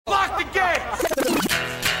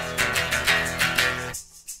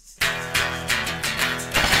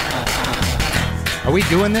Are we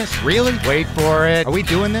doing this? Really? Wait for it. Are we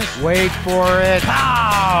doing this? Wait for it.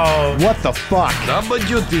 Pow! What the fuck?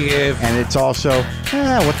 WTF. And it's also,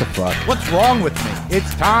 what the fuck? What's wrong with me?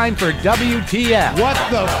 It's time for WTF. What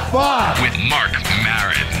the fuck? With Marc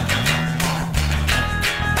Maron.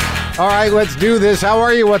 All right, let's do this. How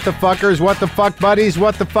are you, what the fuckers? What the fuck buddies?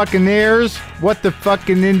 What the fucking ears? What the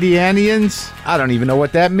fucking Indianians? I don't even know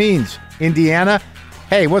what that means. Indiana?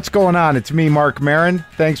 Hey, what's going on? It's me, Marc Maron.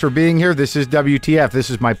 Thanks for being here. This is WTF. This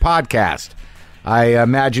is my podcast. I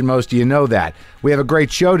imagine most of you know that. We have a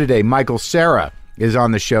great show today. Michael Cera is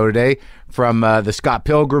on the show today from the Scott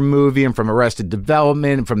Pilgrim movie and from Arrested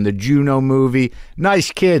Development and from the Juno movie.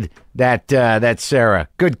 Nice kid, that Cera.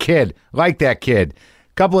 Good kid. Like that kid.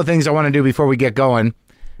 Couple of things I want to do before we get going,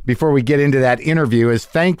 before we get into that interview, is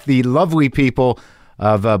thank the lovely people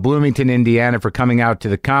of Bloomington, Indiana, for coming out to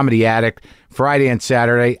the Comedy Attic Friday and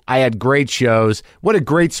Saturday. I had great shows. What a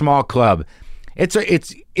great small club. It's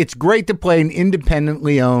great to play an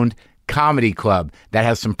independently owned comedy club that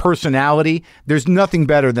has some personality. There's nothing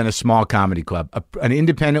better than a small comedy club, an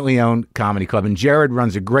independently owned comedy club. And Jared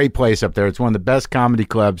runs a great place up there. It's one of the best comedy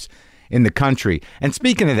clubs in the country. And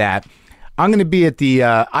speaking of that, I'm going to be at the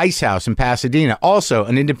Ice House in Pasadena, also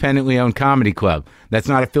an independently owned comedy club that's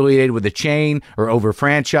not affiliated with a chain or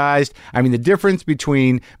over-franchised. I mean, the difference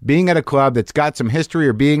between being at a club that's got some history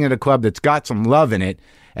or being at a club that's got some love in it,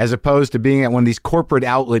 as opposed to being at one of these corporate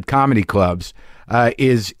outlet comedy clubs,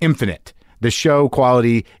 is infinite. The show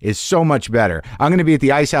quality is so much better. I'm going to be at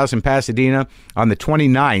the Ice House in Pasadena on the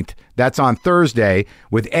 29th. That's on Thursday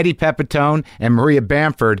with Eddie Pepitone and Maria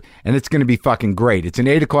Bamford, and it's going to be fucking great. It's an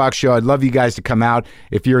 8 o'clock show. I'd love you guys to come out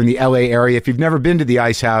if you're in the LA area. If you've never been to the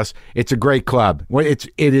Ice House, it's a great club.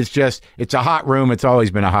 It's a hot room. It's always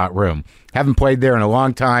been a hot room. Haven't played there in a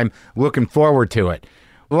long time. Looking forward to it.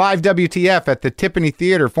 Live WTF at the Tiffany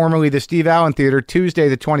Theater, formerly the Steve Allen Theater, Tuesday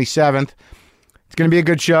the 27th. It's going to be a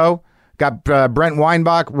good show. Got Brent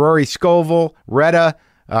Weinbach, Rory Scovel, Retta,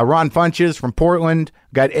 Ron Funches from Portland.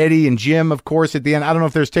 Got Eddie and Jim, of course, at the end. I don't know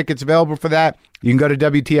if there's tickets available for that. You can go to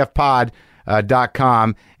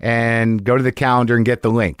WTFpod.com and go to the calendar and get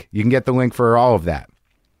the link. You can get the link for all of that.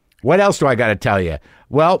 What else do I got to tell you?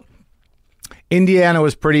 Well, Indiana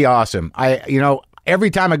was pretty awesome.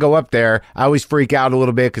 Every time I go up there, I always freak out a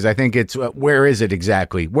little bit because I think it's, where is it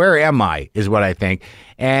exactly? Where am I is what I think.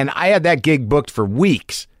 And I had that gig booked for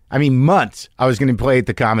weeks. I mean, months. I was going to play at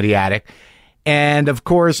the Comedy Attic. And, of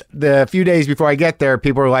course, the few days before I get there,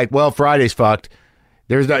 people are like, well, Friday's fucked.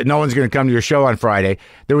 No one's going to come to your show on Friday.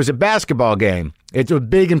 There was a basketball game. It's a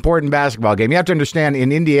big, important basketball game. You have to understand,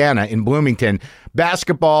 in Indiana, in Bloomington,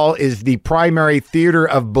 basketball is the primary theater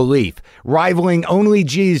of belief, rivaling only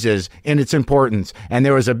Jesus in its importance. And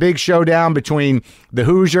there was a big showdown between the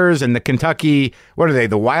Hoosiers and the Kentucky, what are they,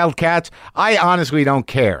 the Wildcats? I honestly don't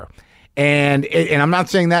care. And I'm not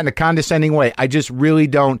saying that in a condescending way. I just really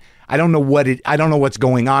don't. I don't know what's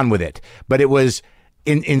going on with it. But it was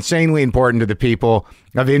insanely important to the people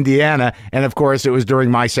of Indiana. And of course, it was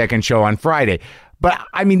during my second show on Friday. But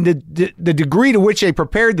I mean, the degree to which they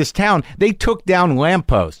prepared this town, they took down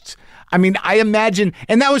lampposts. I mean, I imagine,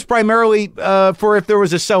 and that was primarily for if there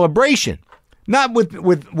was a celebration. Not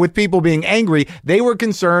with people being angry. They were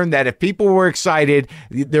concerned that if people were excited,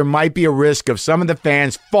 there might be a risk of some of the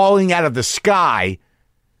fans falling out of the sky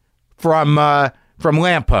from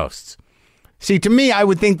lampposts. See, to me, I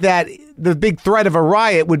would think that the big threat of a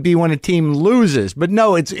riot would be when a team loses. But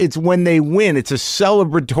no, it's when they win. It's a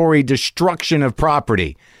celebratory destruction of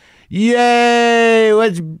property. Yay!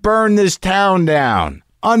 Let's burn this town down.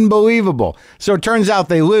 Unbelievable. So it turns out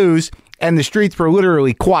they lose. And the streets were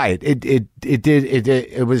literally quiet.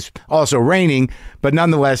 It was also raining, but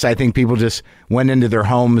nonetheless, I think people just went into their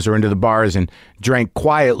homes or into the bars and drank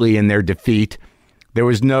quietly in their defeat. There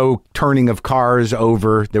was no turning of cars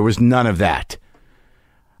over. There was none of that.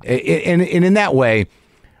 And in that way,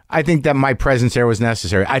 I think that my presence there was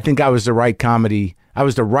necessary. I think I was the right comedy. I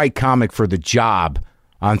was the right comic for the job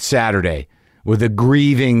on Saturday with a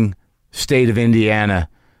grieving state of Indiana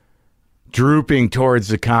drooping towards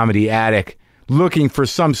the Comedy Attic, looking for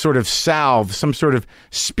some sort of salve, some sort of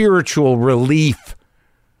spiritual relief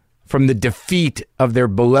from the defeat of their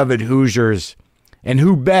beloved Hoosiers. And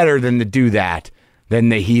who better than to do that than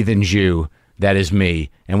the heathen Jew that is me?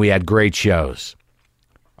 And we had great shows.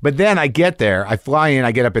 But then I get there, I fly in,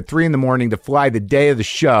 I get up at 3 a.m. to fly the day of the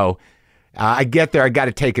show. I get there, I got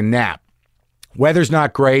to take a nap. Weather's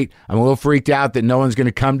not great. I'm a little freaked out that no one's going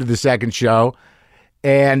to come to the second show.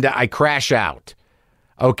 And I crash out.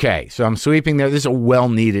 Okay, so I'm sleeping there. This is a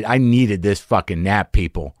well-needed. I needed this fucking nap,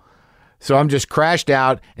 people. So I'm just crashed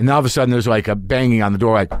out, and all of a sudden there's like a banging on the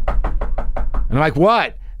door, like, And I'm like,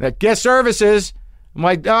 what? Like, guest services. I'm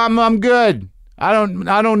like, I'm good. I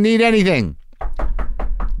don't need anything.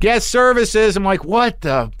 Guest services. I'm like, what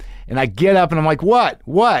the? And I get up and I'm like, what?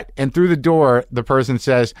 And through the door, the person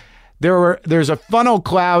says, there's a funnel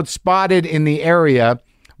cloud spotted in the area.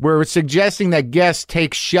 We're suggesting that guests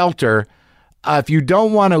take shelter. If you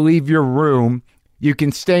don't want to leave your room, you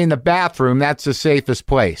can stay in the bathroom. That's the safest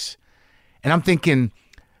place. And I'm thinking,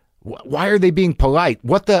 why are they being polite?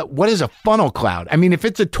 What is a funnel cloud? I mean, if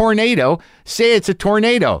it's a tornado, say it's a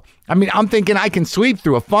tornado. I mean, I'm thinking I can sleep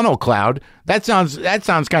through a funnel cloud. That sounds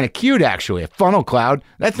kind of cute, actually. A funnel cloud.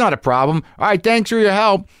 That's not a problem. All right, thanks for your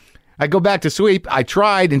help. I go back to sleep. I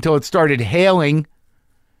tried until it started hailing,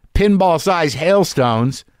 pinball-sized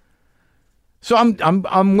hailstones. So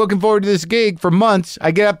I'm looking forward to this gig for months.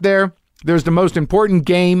 I get up there. There's the most important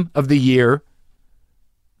game of the year.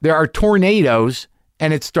 There are tornadoes,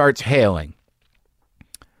 and it starts hailing.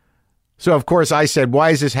 So, of course, I said,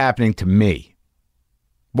 why is this happening to me?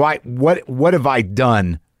 What have I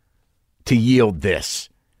done to yield this?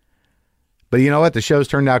 But you know what? The shows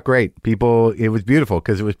turned out great. It was beautiful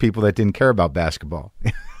because it was people that didn't care about basketball.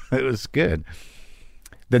 It was good.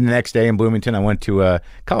 Then the next day in Bloomington, I went to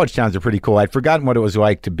college towns are pretty cool. I'd forgotten what it was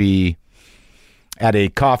like to be at a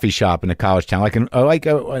coffee shop in a college town, like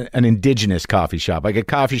an indigenous coffee shop, like a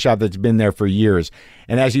coffee shop that's been there for years.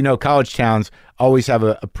 And as you know, college towns always have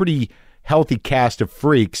a pretty healthy cast of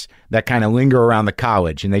freaks that kind of linger around the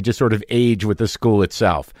college, and they just sort of age with the school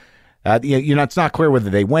itself. It's not clear whether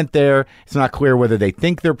they went there. It's not clear whether they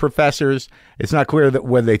think they're professors. It's not clear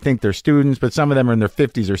whether they think they're students, but some of them are in their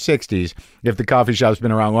 50s or 60s if the coffee shop's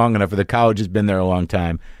been around long enough or the college has been there a long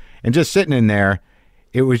time. And just sitting in there,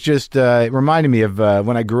 it was just, it reminded me of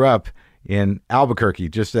when I grew up in Albuquerque,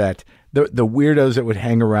 just that the weirdos that would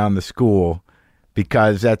hang around the school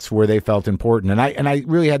because that's where they felt important. And I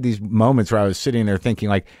really had these moments where I was sitting there thinking,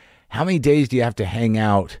 like, how many days do you have to hang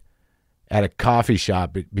out at a coffee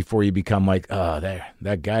shop before you become like, oh,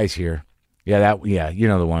 that guy's here. Yeah, you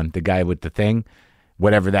know the one, the guy with the thing,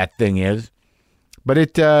 whatever that thing is. But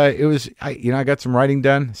I got some writing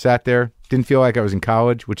done, sat there, didn't feel like I was in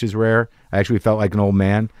college, which is rare. I actually felt like an old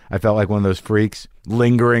man. I felt like one of those freaks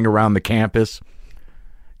lingering around the campus,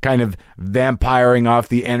 kind of vampiring off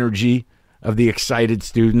the energy of the excited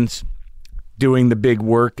students, doing the big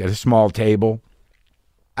work at a small table.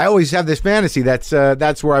 I always have this fantasy that's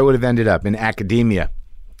where I would have ended up, in academia.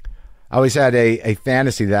 I always had a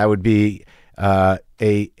fantasy that I would be a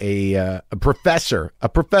professor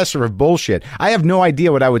of bullshit. I have no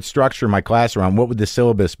idea what I would structure my class around. What would the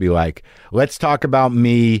syllabus be like? Let's talk about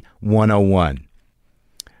me 101.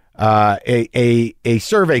 A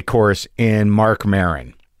survey course in Marc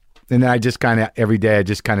Maron. And then I just kind of, every day, I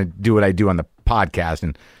just kind of do what I do on the podcast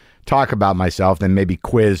and talk about myself, then maybe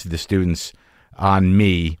quiz the students on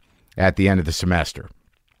me at the end of the semester.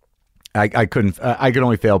 I could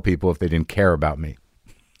only fail people if they didn't care about me.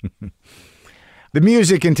 The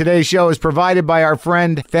music in today's show is provided by our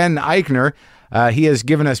friend Fen Eichner. He has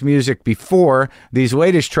given us music before. These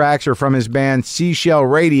latest tracks are from his band Seashell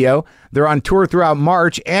Radio. They're on tour throughout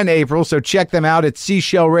March and April, so check them out at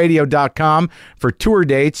seashellradio.com for tour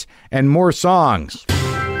dates and more songs.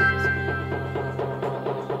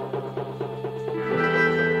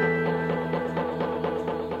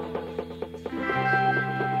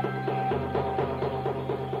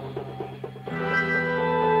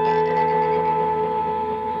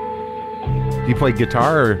 Do you play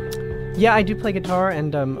guitar? Or? Yeah, I do play guitar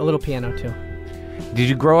and a little piano too. Did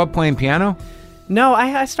you grow up playing piano? No,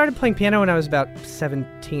 I started playing piano when I was about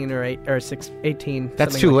 17 or 18.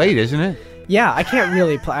 That's too late, isn't it? Yeah, I can't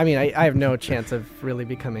really play. I mean, I have no chance of really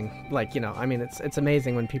becoming it's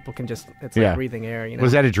amazing when people can just, it's like breathing air,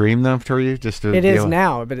 Was that a dream though for you? It is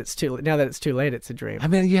now, but now that it's too late, it's a dream. I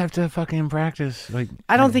mean, you have to fucking practice.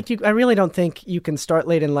 I really don't think you can start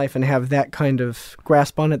late in life and have that kind of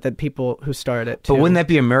grasp on it that people who start it too. But wouldn't that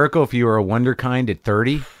be a miracle if you were a wonderkind at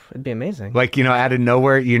 30? It'd be amazing. Out of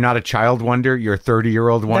nowhere, you're not a child wonder, you're a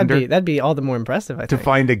 30-year-old wonder. That'd be all the more impressive, I think. To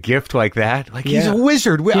find a gift like that. He's a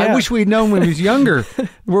wizard. I wish we'd known when he was younger,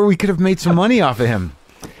 where we could have made some money off of him.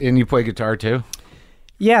 And you play guitar too?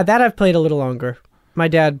 Yeah, that I've played a little longer. My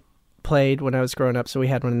dad played when I was growing up, so we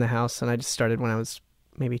had one in the house, and I just started when I was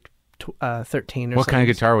maybe 13 or something. What kind of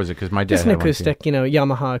guitar was it? Because my dad just an acoustic,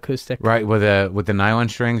 Yamaha acoustic. Right, with the nylon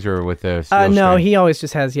strings or with the steel no, string? he always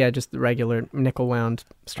just has just the regular nickel wound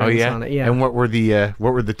strings on it. Yeah. And what were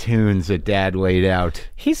the tunes that Dad laid out?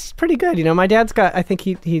 He's pretty good. My dad's got, I think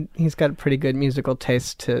he's got a pretty good musical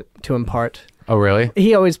taste to impart. Oh, really?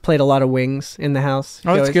 He always played a lot of Wings in the house.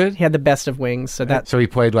 Oh, that's good. He had the best of Wings, So he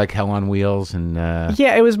played like Hell on Wheels and...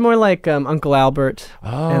 Yeah, it was more like Uncle Albert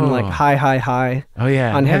and like Hi, Hi, Hi. Oh,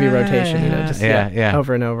 yeah. On heavy rotation, just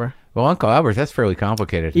over and over. Well, Uncle Albert, that's fairly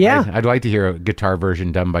complicated. Yeah. I'd like to hear a guitar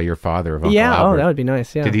version done by your father of Uncle Yeah, Albert. that would be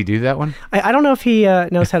nice, yeah. Did he do that one? I don't know if he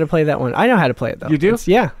knows how to play that one. I know how to play it, though. You do?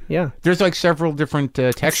 Yeah. There's like several different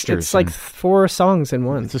textures. It's like 4 songs in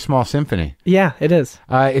one. It's a small symphony. Yeah, it is.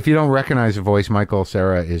 If you don't recognize the voice, Michael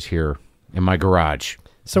Cera is here in my garage.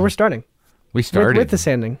 So we're starting. We started. With the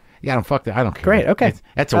sanding. Yeah, I don't care. Great, okay.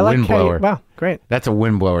 That's a windblower. Wow, great. That's a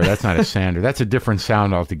windblower. That's not a sander. That's a different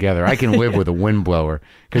sound altogether. I can live with a windblower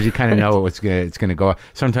because you kind of know it's going to go.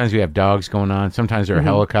 Sometimes we have dogs going on. Sometimes there are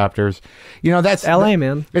helicopters. That's LA,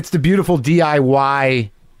 man. It's the beautiful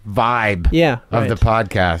DIY vibe of the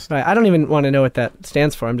podcast. Right. I don't even want to know what that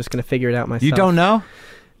stands for. I'm just going to figure it out myself. You don't know?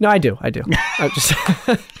 No, I do. I'm just...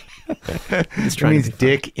 It means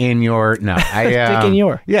dick in your... No. Dick in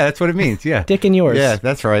your. Yeah, that's what it means. Yeah. Dick in yours. Yeah,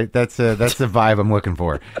 that's right. That's the vibe I'm looking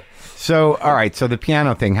for. So, all right. So the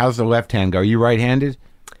piano thing, how's the left hand go? Are you right-handed?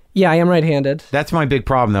 Yeah, I am right-handed. That's my big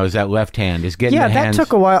problem, though, is that left hand is getting the hands... that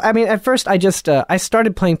took a while. I mean, at first, I just I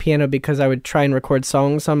started playing piano because I would try and record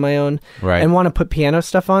songs on my own and want to put piano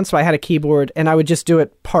stuff on. So I had a keyboard, and I would just do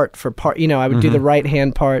it part for part. I would do the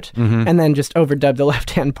right-hand part and then just overdub the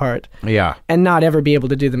left-hand part. Yeah. And not ever be able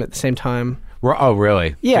to do them at the same time. Oh,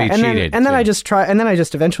 really? Yeah, so you cheated. I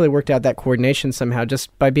just eventually worked out that coordination somehow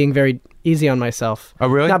just by being very easy on myself. Oh,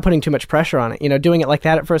 really? Not putting too much pressure on it. Doing it like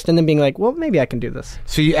that at first and then being like, well, maybe I can do this.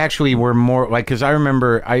 So you actually were more like, because I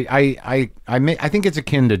remember, I think it's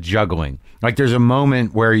akin to juggling. Like there's a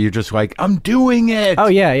moment where you're just like, I'm doing it. Oh,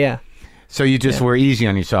 yeah. So you just were easy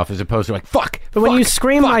on yourself as opposed to like, fuck. But when you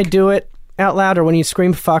scream, I do it out loud, or when you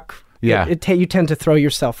scream, fuck. Yeah, you tend to throw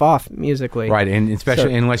yourself off musically, right? And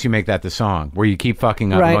especially unless you make that the song, where you keep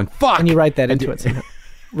fucking up and going fuck, and you write that into it somehow.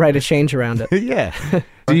 Write a change around it. Yeah.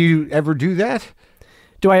 Do you ever do that?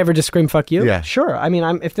 Do I ever just scream "fuck you"? Yeah. Sure. I mean,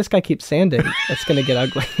 if this guy keeps sanding, it's going to get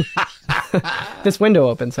ugly. This window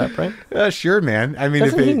opens up, right? Sure, man. I mean,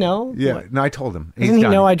 doesn't he know? Yeah. What? No, I told him. Doesn't he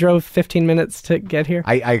know I drove 15 minutes to get here?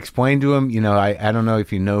 I explained to him. I don't know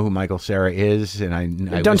if you know who Michael Cera is, and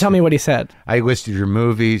I don't tell me what he said. I listed your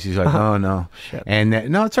movies. He's like, oh no, shit. And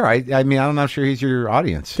no, it's all right. I mean, I'm not sure he's your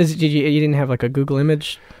audience. You didn't have like a Google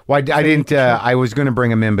image? Well, I didn't. I was going to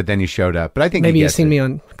bring him in, but then he showed up. But I think maybe you've seen me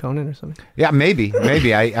on Conan or something. Yeah, maybe.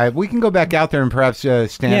 We can go back out there and perhaps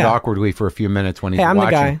stand awkwardly for a few minutes when he's I'm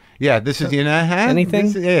watching. The guy. Yeah, this is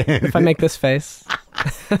anything. If I make this face,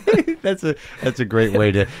 that's a great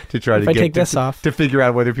way to try to get take this off to figure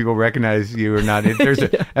out whether people recognize you or not. If there's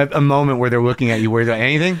a moment where they're looking at you, where they're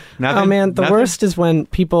anything, nothing. Oh man, the worst is when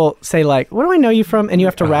people say like, "What do I know you from?" and you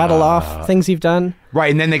have to rattle off things you've done.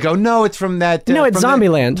 Right, and then they go, "No, it's from that." No, it's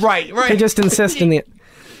Zombieland. Right. They just insist in the.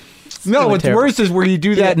 No, what's worse is where you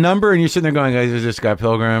do that number and you're sitting there going, is this Scott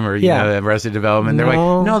Pilgrim or Arrested Development? No. They're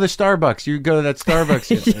like, no, the Starbucks. You go to that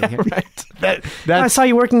Starbucks. Right. I saw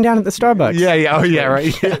you working down at the Starbucks. Yeah. Oh, yeah,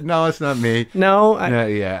 right. No, it's not me. No.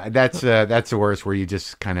 That's the worst where you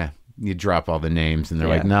just kind of, you drop all the names and they're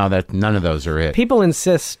like, no, none of those are it. People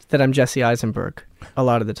insist that I'm Jesse Eisenberg a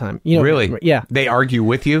lot of the time. Really? Yeah. They argue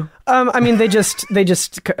with you? I mean, they'll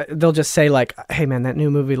just say like, hey man, that new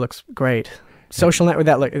movie looks great. Social Network,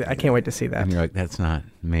 I can't wait to see that. And you're like, that's not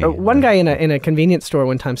me. One guy in a convenience store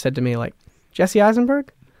one time said to me, like, Jesse Eisenberg?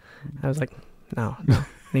 I was like, no. And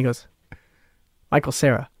he goes, Michael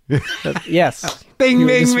Cera. Yes. Bing,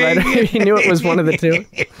 bing, bing. He knew it was one of the two.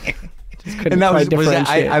 Just couldn't quite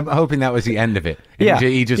differentiate. I'm hoping that was the end of it. And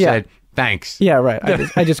he just said, thanks. Yeah, right.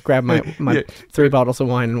 I just grabbed my 3 bottles of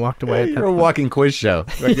wine and walked away. You're a walking quiz show.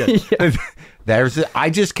 I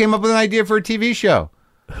just came up with an idea for a TV show.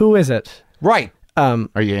 Who is it? Right. Are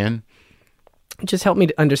you in? Just help me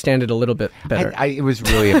to understand it a little bit better. It was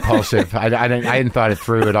really impulsive. I hadn't thought it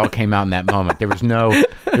through. It all came out in that moment. There's no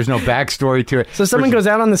backstory to it. So someone goes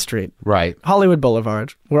out on the street. Right. Hollywood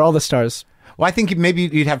Boulevard, where all the stars... Well, I think maybe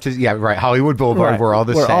you'd have to... Yeah, right. Hollywood Boulevard, where all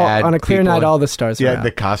the sad... on a clear night, all the stars are out. The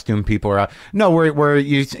costume people are out. No, where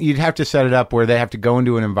you'd have to set it up where they have to go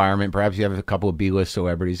into an environment. Perhaps you have a couple of B-list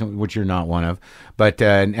celebrities, which you're not one of. But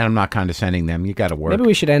and I'm not condescending them. You got to work. Maybe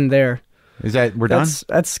we should end there. Is that we're done?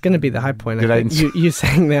 That's going to be the high point. You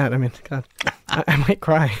saying that? I mean, God, I might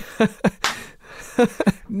cry.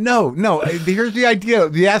 No. Here's the idea.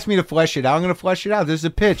 You asked me to flesh it out. I'm going to flesh it out. This is a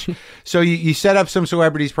pitch. So you set up some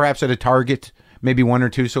celebrities, perhaps at a Target, maybe 1 or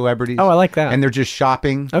 2 celebrities. Oh, I like that. And they're just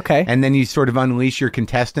shopping. Okay. And then you sort of unleash your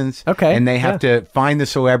contestants. Okay. And they have to find the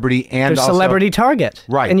celebrity and There's also Celebrity Target.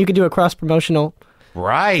 Right. And you could do a cross promotional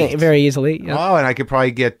Right. Very easily. Yeah. Oh, and I could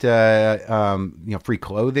probably get free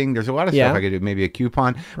clothing. There's a lot of stuff I could do, maybe a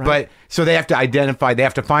coupon. Right. But so they have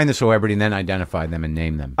to find the celebrity and then identify them and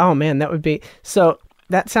name them. Oh man, that would be so.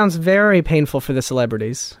 That sounds very painful for the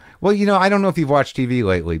celebrities. Well, I don't know if you've watched TV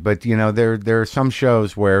lately, but there are some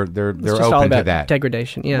shows where they're It's just open all about to that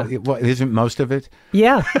degradation. Yeah. Well, isn't most of it?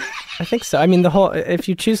 Yeah, I think so. I mean, if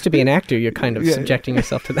you choose to be an actor, you're kind of subjecting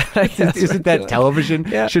yourself to that. I guess, Isn't that television?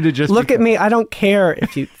 Yeah. Should it just look at me? I don't care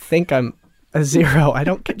if you think I'm a zero. I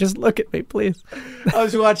don't. Just look at me, please. I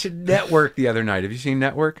was watching Network the other night. Have you seen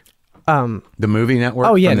Network? The movie Network.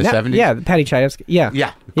 Oh yeah, from the 70s. Yeah, Patty Chayefsky. Yeah,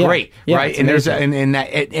 yeah, great, yeah, right? And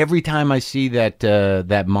every time I see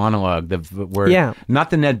that monologue, not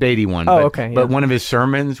the Ned Beatty one, but one of his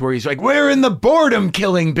sermons where he's like, "We're in the boardom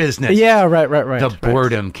killing business." Yeah, right. The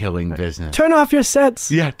boredom killing business. Turn off your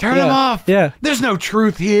sets. Yeah, turn them off. Yeah, there's no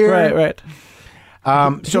truth here. Right.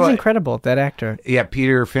 He's so incredible, that actor. Yeah,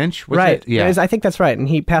 Peter Finch. Right. Yeah, I think that's right. And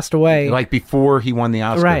he passed away like before he won the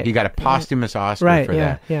Oscar. Right. He got a posthumous Oscar for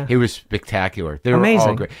that. Yeah. He was spectacular. They were Amazing.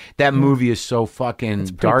 all great. That movie is so fucking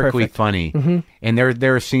darkly perfect. funny. Mm-hmm. And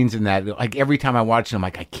there are scenes in that. Like every time I watch it, I'm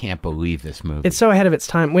like, I can't believe this movie. It's so ahead of its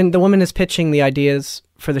time. When the woman is pitching the ideas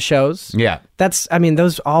for the shows. Yeah.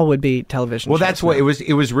 Those all would be television shows. Well, that's what it was.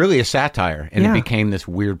 It was really a satire, and it became this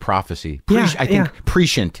weird prophecy. I think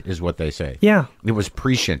prescient is what they say. Yeah. It was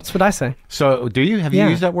prescient. That's what I say. So, have you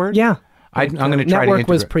used that word? Yeah. I'm going to try to Network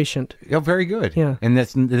was prescient. Oh, very good. Yeah. And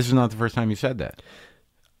this is not the first time you said that.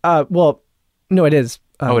 Well, no, it is.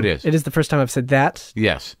 It is. It is the first time I've said that.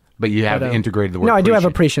 Yes, but you have integrated the word. No, I do have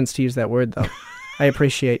prescient. a prescience to use that word, though. I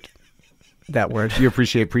appreciate that word. You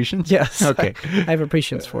appreciate prescience? Yes. Okay. I have a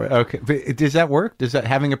prescience for it. Okay. But does that work? Does that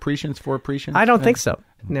having a prescience for a prescience? I don't think so.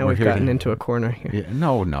 Now we've here gotten into a corner here. Yeah,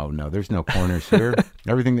 no. There's no corners here.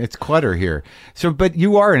 Everything, it's clutter here. So, but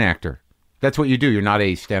you are an actor. That's what you do. You're not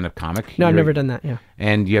a stand-up comic. No, I've never done that, yeah.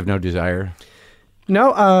 And you have no desire?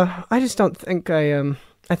 No, I just don't think I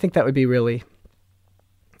think that would be really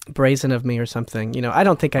brazen of me or something. I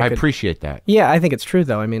don't think I could. I appreciate that. Yeah, I think it's true,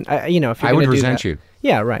 though. I mean, if you're I would resent you.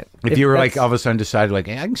 Yeah, right. If you were like all of a sudden decided like,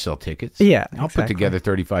 hey, I can sell tickets. Yeah, I'll put together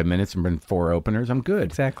 35 minutes and bring 4 openers. I'm good.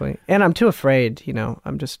 Exactly. And I'm too afraid,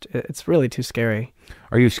 I'm just, it's really too scary.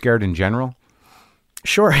 Are you scared in general?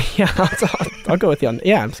 Sure. Yeah, I'll go with you on.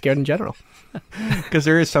 Yeah, I'm scared in general. Because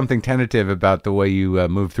there is something tentative about the way you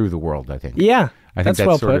move through the world, I think. Yeah. I think that's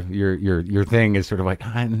well sort put. of your thing is sort of like,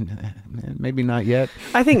 maybe not yet.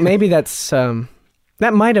 I think maybe that's,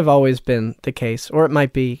 that might have always been the case, or it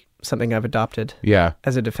might be something I've adopted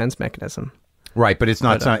as a defense mechanism. Right, but it's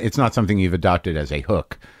not it's not something you've adopted as a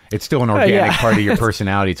hook. It's still an organic part of your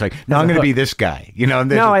personality. It's like, no, I'm going to be this guy.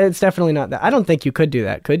 No, it's definitely not that. I don't think you could do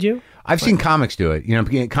that. Could you? I've seen comics do it.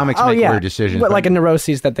 Comics make weird decisions. But like a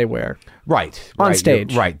neuroses that they wear. Right. On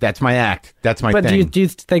stage. Right. That's my act. That's my thing. But do you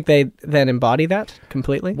think they then embody that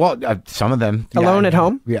completely? Well, some of them. Alone at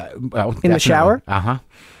home? Yeah. Well, in the shower? Uh-huh.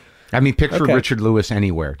 I mean, picture Richard Lewis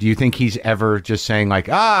anywhere. Do you think he's ever just saying like,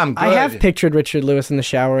 I'm good? I have pictured Richard Lewis in the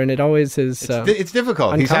shower, and it always is. It's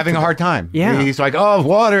difficult. He's having a hard time. Yeah. He's like, oh,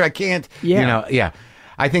 water, I can't. Yeah. Yeah.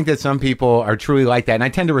 I think that some people are truly like that, and I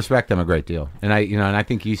tend to respect them a great deal. And I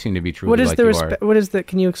think you seem to be truly like you are. What is the?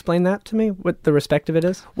 Can you explain that to me? What the respect of it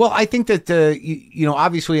is? Well, I think that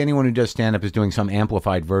obviously anyone who does stand up is doing some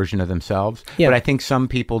amplified version of themselves. Yeah. But I think some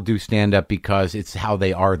people do stand up because it's how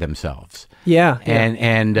they are themselves. Yeah.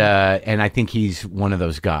 And I think he's one of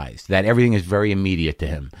those guys that everything is very immediate to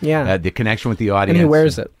him. Yeah. The connection with the audience. And he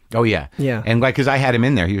wears it. Oh, yeah. Yeah. And because I had him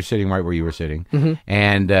in there. He was sitting right where you were sitting. Mm-hmm.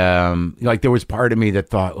 And there was part of me that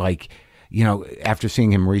thought like, after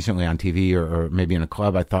seeing him recently on TV or maybe in a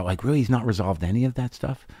club, I thought like, really, he's not resolved any of that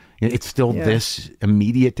stuff. It's still this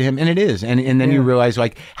immediate to him. And it is. And then you realize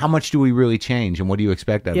like, how much do we really change? And what do you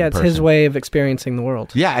expect of a person? Yeah, it's his way of experiencing the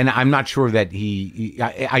world. Yeah, and I'm not sure that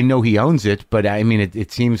I know he owns it, but I mean,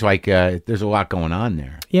 it seems like there's a lot going on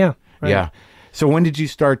there. Yeah. Right. Yeah. So when did you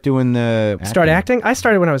start doing the acting? Start acting? I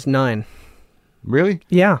started when I was 9. Really?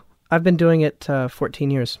 Yeah. I've been doing it 14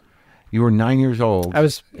 years. You were 9 years old. I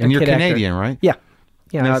was And you're Canadian, right? Yeah.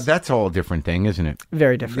 Yeah. Now, that's all a different thing, isn't it?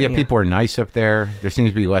 Very different. Yeah, people are nice up there. There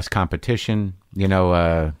seems to be less competition,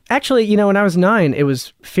 Actually, when I was 9, it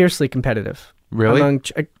was fiercely competitive. Really? Among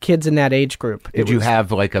kids in that age group. Did you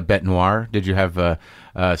have like a bête noire? Did you have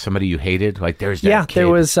somebody you hated? Like there's that kid. There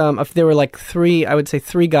was there were like 3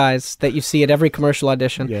 guys that you see at every commercial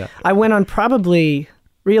audition. Yeah. I went on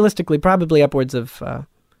realistically probably upwards of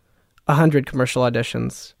 100 commercial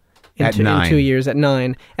auditions in 2 years at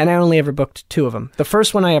 9, and I only ever booked 2 of them. The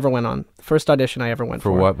first one I ever went on, the first audition I ever went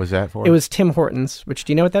for. For what was that for? It was Tim Hortons, which,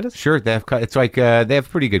 do you know what that is? Sure, they have. It's like they have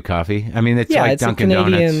pretty good coffee. I mean, it's like it's Dunkin' a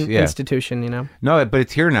Canadian Donuts. institution, you know. No, but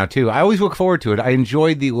it's here now too. I always look forward to it. I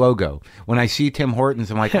enjoyed the logo. When I see Tim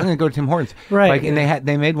Hortons, I'm like, I'm going to go to Tim Hortons. Right. Like, and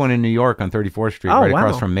they made one in New York on 34th Street, right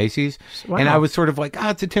across from Macy's. Wow. And I was sort of like,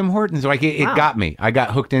 it's a Tim Hortons. Like it got me. I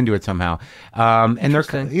got hooked into it somehow. And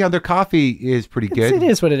their coffee is pretty good. It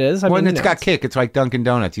is what it is. Well, and it's got kick. It's like Dunkin'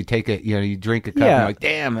 Donuts. You take it, you drink a cup, and you're like,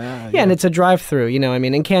 damn. And it's a drive-through. You know, I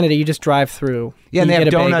mean, in Canada, you just drive through. Yeah, and they have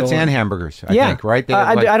donuts and hamburgers. I think, right?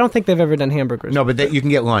 I don't think they've ever done hamburgers. No, but you can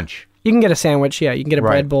get lunch. You can get a sandwich, you can get a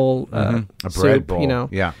bread bowl, a bread soup, bowl,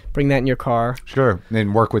 bring that in your car. Sure,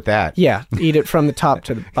 and work with that. Yeah, eat it from the top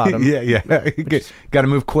to the bottom. Got to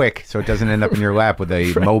move quick so it doesn't end up in your lap with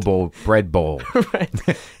a mobile bread bowl. Right,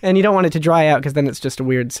 and you don't want it to dry out because then it's just a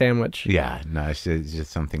weird sandwich. Yeah, no, it's just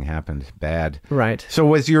something happened bad. Right. So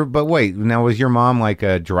was your mom like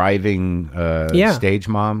a driving stage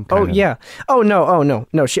mom? Yeah. Oh no.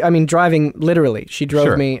 Driving literally. She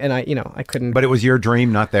drove me, and I couldn't. But it was your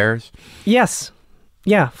dream, not theirs. Yes.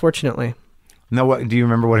 Yeah, fortunately. No, do you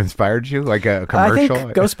remember what inspired you? Like a commercial? I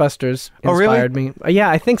think Ghostbusters inspired me. Yeah,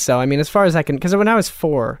 I think so. I mean, as far as I can, because when I was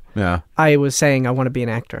 4, I was saying I want to be an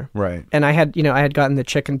actor. Right. And I had gotten the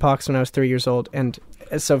chicken pox when I was 3 years old, and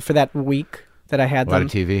so for that week that I had a lot of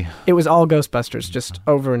TV. It was all Ghostbusters, just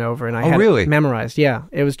over and over, and I had it memorized. Yeah,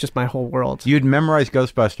 it was just my whole world. You'd memorized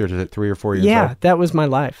Ghostbusters at 3 or 4 years old? Yeah, that was my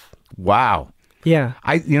life. Wow. Yeah.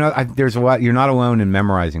 There's a lot. You're not alone in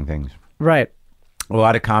memorizing things. Right. A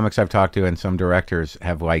lot of comics I've talked to and some directors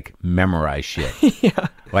have memorized shit. Yeah.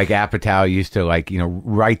 Like Apatow used to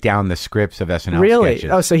write down the scripts of SNL really?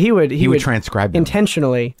 sketches. Oh, so he would transcribe them.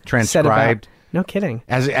 Intentionally transcribed. No kidding.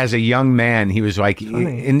 As a young man, he was like,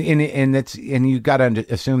 and you got to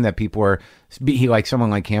assume that people were, someone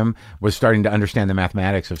like him was starting to understand the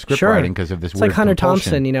mathematics of script writing because of this. It's weird like Hunter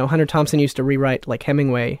compulsion. Thompson. Hunter Thompson used to rewrite like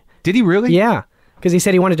Hemingway. Did he really? Yeah, because he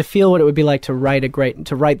said he wanted to feel what it would be like to write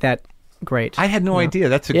that great. I had no idea.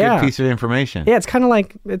 That's a good piece of information. Yeah, it's kind of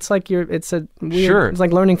like it's like it's a weird. Sure. It's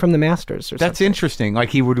like learning from the masters. That's interesting. Like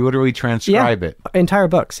he would literally transcribe it. Entire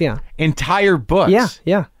books. Yeah. Entire books. Yeah.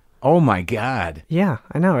 Yeah. Oh my God. Yeah,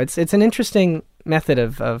 I know. It's an interesting method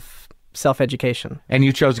of self-education. And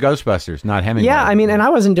you chose Ghostbusters, not Hemingway. Yeah, I mean, and I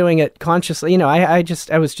wasn't doing it consciously. I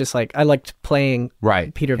was just like, I liked playing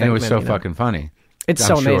Peter Venkman. And it was so fucking funny. It's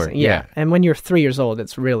so amazing. Yeah. And when you're 3 years old,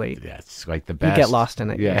 it's really... Yeah, it's like the best. You get lost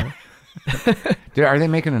in it. Yeah. Are they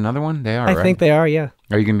making another one? They are, I think they are, yeah.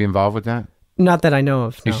 Are you going to be involved with that? Not that I know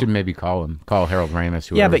of, no. You should maybe call him. Call Harold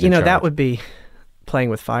Ramis. Yeah, but that would be playing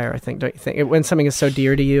with fire, I think, don't you think? When something is so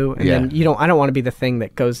dear to you, and then I don't want to be the thing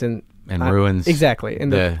that goes in... And ruins exactly in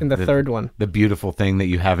the third one, the beautiful thing that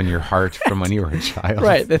you have in your heart from when you were a child,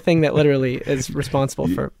 right? The thing that literally is responsible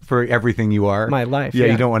for everything you are, my life. Yeah,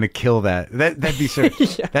 you don't want to kill that. That'd be so.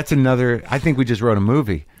 That's another. I think we just wrote a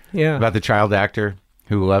movie, about the child actor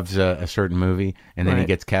who loves a certain movie, and then he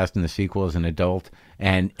gets cast in the sequel as an adult,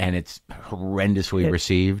 and it's horrendously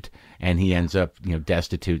received, and he ends up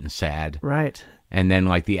destitute and sad, right? And then,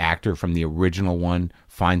 the actor from the original one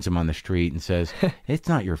finds him on the street and says, "It's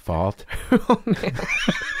not your fault." Oh, man.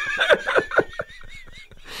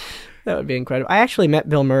 That would be incredible. I actually met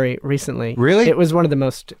Bill Murray recently. Really? It was one of the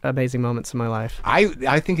most amazing moments of my life.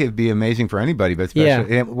 I think it'd be amazing for anybody, but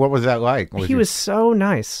especially, what was that like? He was so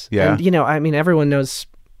nice. Yeah. And, everyone knows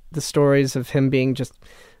the stories of him being just,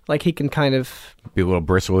 he can kind of... Be a little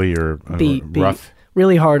bristly or be rough.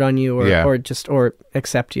 Really hard on you or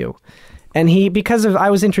accept you. And I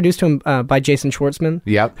was introduced to him by Jason Schwartzman,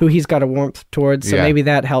 who he's got a warmth towards, so maybe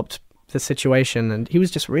that helped the situation. And he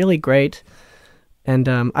was just really great. And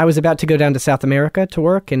I was about to go down to South America to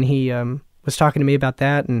work, and he was talking to me about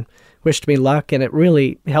that and wished me luck, and it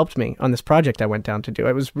really helped me on this project I went down to do.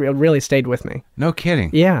 It was really stayed with me. No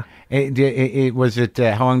kidding. Yeah. How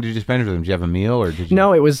long did you spend with him? Did you have a meal, or did you?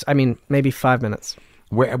 No, it was, maybe 5 minutes.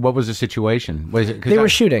 What was the situation? Was it? They were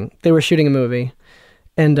shooting a movie.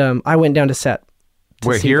 And I went down to set.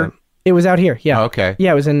 Where, here? Them. It was out here, yeah. Oh, okay.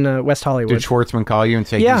 Yeah, it was in West Hollywood. Did Schwartzman call you and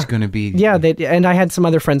say he's going to be... Yeah, and I had some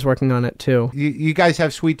other friends working on it, too. You guys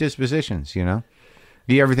have sweet dispositions, Do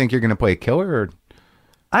you ever think you're going to play a killer? Or?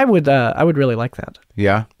 I would really like that.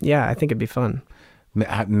 Yeah? Yeah, I think it'd be fun.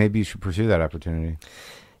 Maybe you should pursue that opportunity.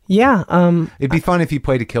 Yeah. It'd be fun if you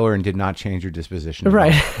played a killer and did not change your disposition.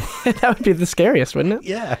 Right. That would be the scariest, wouldn't it?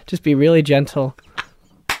 Yeah. Just be really gentle.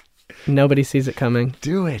 Nobody sees it coming.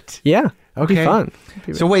 Do it. Yeah. Okay. It'd be fun.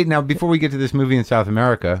 So wait, now before we get to this movie in South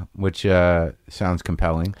America, which sounds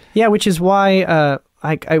compelling. Yeah, which is why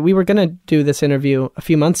we were gonna do this interview a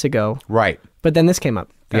few months ago, right? But then this came up.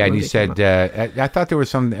 Yeah, and you said I thought there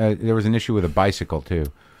was there was an issue with a bicycle too.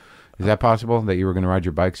 Is that possible that you were going to ride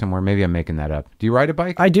your bike somewhere? Maybe I'm making that up. Do you ride a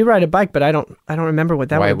bike? I do ride a bike, but I don't remember what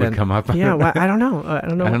that why would have it would come up. Yeah, I don't know. I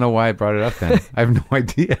don't know. I don't know why I brought it up then. I have no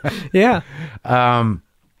idea. Yeah.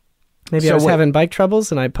 Maybe I was having bike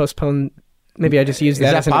troubles and I postponed. Maybe I just used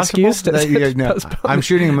that as an excuse to postpone. I'm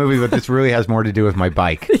shooting a movie, but this really has more to do with my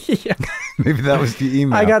bike. Yeah. Maybe that was the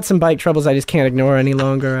email. I got some bike troubles I just can't ignore any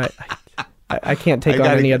longer. I can't take on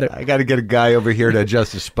any other. I got to get a guy over here to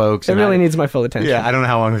adjust the spokes. It really needs my full attention. Yeah, I don't know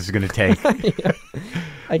how long this is going to take. Yeah.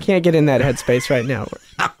 I can't get in that headspace right now.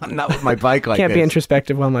 Not with my bike like Can't this. be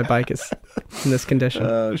introspective while my bike is in this condition.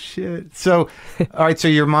 Oh, shit. So, all right, so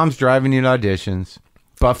your mom's driving you to auditions,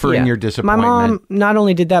 buffering your disappointment. My mom not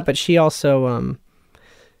only did that, but she also,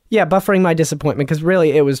 buffering my disappointment, because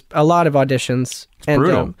really it was a lot of auditions. It's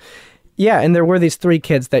brutal. And there were these 3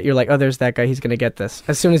 kids that you're like, oh, there's that guy. He's going to get this.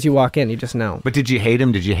 As soon as you walk in, you just know. But did you hate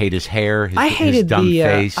him? Did you hate his hair? His dumb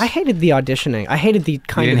face? I hated the auditioning. I hated the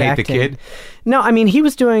kind of acting. You didn't hate the kid? No, I mean he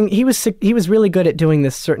was really good at doing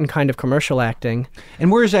this certain kind of commercial acting.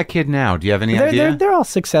 And where is that kid now? Do you have any idea? They're all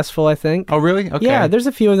successful, I think. Oh, really? Okay. Yeah, there's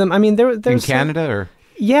a few of them. I mean, there's in Canada or?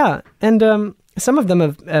 Yeah, and some of them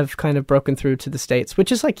have kind of broken through to the States,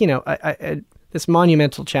 which is like this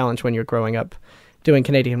monumental challenge when you're growing up doing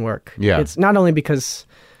Canadian work. Yeah. It's not only because,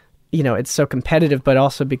 it's so competitive, but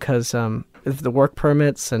also because of the work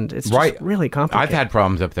permits, and it's just really complicated. I've had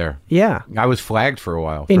problems up there. Yeah. I was flagged for a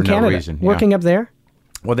while in for Canada, no reason. Working up there?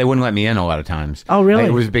 Well, they wouldn't let me in a lot of times. Oh, really?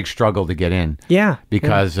 It was a big struggle to get in. Yeah.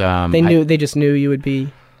 Because... they just knew you would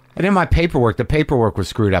be... And then the paperwork was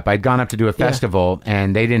screwed up. I'd gone up to do a festival,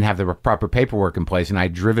 and they didn't have the proper paperwork in place, and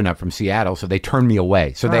I'd driven up from Seattle, so they turned me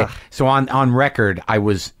away. So on record, I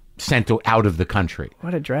was sent out of the country.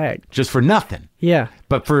 What a drag. Just for nothing. Yeah.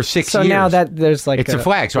 But for 6 years. So now that there's like it's a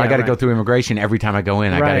flag, so I got to go through immigration every time I go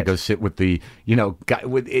in. I got to go sit with the, you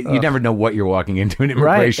never know what you're walking into in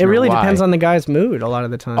immigration. Right. It really depends on the guy's mood a lot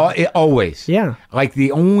of the time. Always. Yeah. Like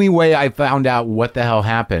the only way I found out what the hell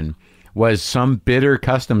happened was some bitter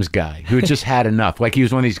customs guy who just had enough. Like he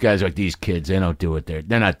was one of these guys like, these kids, they don't do it.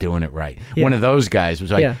 They're not doing it right. Yeah. One of those guys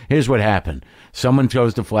was like, here's what happened. Someone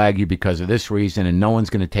chose to flag you because of this reason, and no one's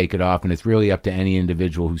going to take it off, and it's really up to any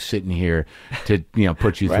individual who's sitting here to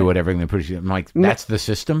put you through whatever they put you. I'm like, that's the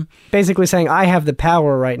system? Basically saying, I have the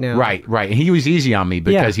power right now. Right. And he was easy on me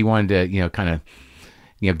because he wanted to, kind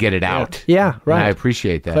of, get it out. Yeah, right. And I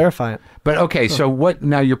appreciate that. Clarify it. But okay, so what?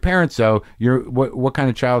 Now your parents, though, what kind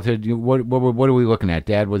of childhood? What are we looking at?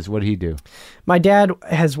 Dad what did he do? My dad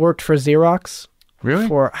has worked for Xerox. Really?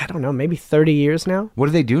 For I don't know, maybe 30 years now. What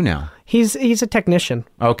do they do now? He's a technician.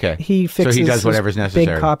 Okay. He fixes so he does whatever's necessary.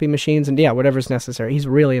 Big copy machines and whatever's necessary. He's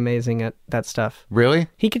really amazing at that stuff. Really?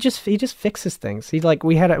 He just fixes things.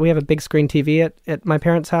 We have a big screen TV at my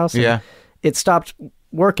parents' house. And it stopped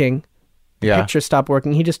working. The picture stopped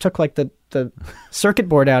working. He just took like the circuit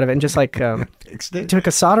board out of it and just like took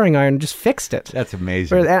a soldering iron and just fixed it. That's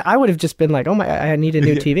amazing. I would have just been like, I need a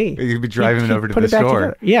new TV. You'd be driving it over to the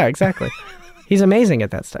store. Yeah, exactly. He's amazing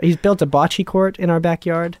at that stuff. He's built a bocce court in our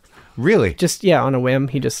backyard. Really? Just on a whim.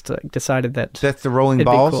 He just decided that that's the rolling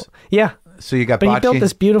balls. Cool. Yeah. So you got but bocce. He built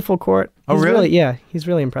this beautiful court. Oh, really? He's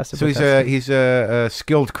really impressive. So he's a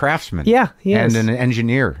skilled craftsman. Yeah, he is. And an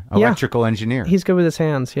engineer, electrical engineer. He's good with his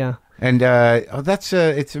hands. Yeah. And that's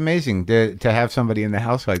it's amazing to have somebody in the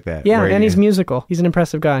house like that. Yeah, and he's musical. He's an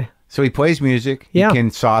impressive guy. So he plays music. Yeah. He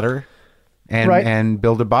can solder, and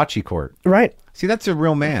build a bocce court. Right. See, that's a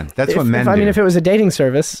real man. That's what men do. I mean, if it was a dating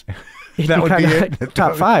service, he'd that be would be it.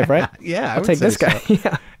 Top 5, right? Yeah, I'll take this guy. So.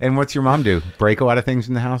 Yeah. And what's your mom do? Break a lot of things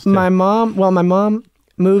in the house? Too? My mom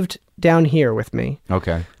moved down here with me.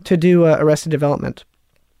 Okay. To do Arrested Development.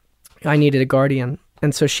 I needed a guardian.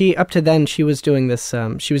 And so up to then, she was doing this,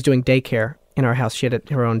 she was doing daycare in our house. She had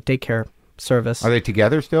her own daycare service. Are they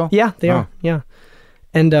together still? Yeah, they are. Yeah.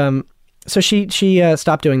 And so she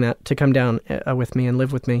stopped doing that to come down with me and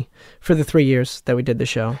live with me for the 3 years that we did the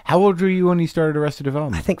show. How old were you when you started Arrested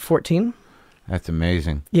Development? I think 14. That's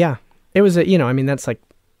amazing. Yeah. It was it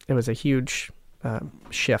was a huge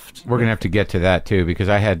shift. We're going to have to get to that, too, because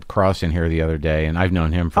I had Cross in here the other day, and I've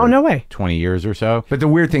known him for no way. 20 years or so. But the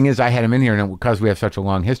weird thing is I had him in here, and because we have such a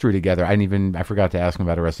long history together, I forgot to ask him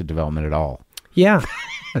about Arrested Development at all. Yeah.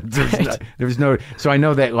 There was no, so I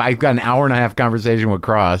know that I've got an hour and a half conversation with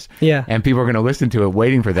Cross, and people are going to listen to it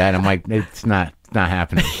waiting for that. I'm like, it's not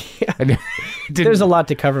happening. There's a lot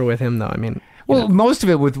to cover with him, though. I mean, Well, most of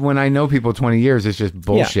it when I know people 20 years, it's just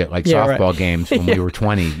bullshit, like softball games when we were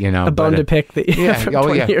 20, you know. A bone to pick from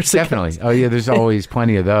 20 years definitely. ago. Oh, yeah, there's always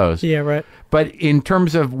plenty of those. Yeah, right. But in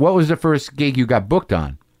terms of what was the first gig you got booked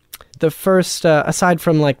on? The first, aside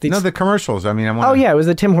from like these... No, the commercials. I mean, it was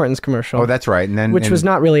the Tim Hortons commercial. Oh, that's right. And then, which was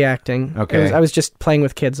not really acting. Okay. I was just playing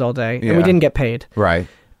with kids all day, and we didn't get paid. Right.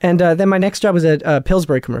 And then my next job was a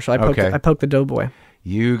Pillsbury commercial. I poked the doughboy.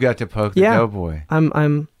 You got to poke the doughboy.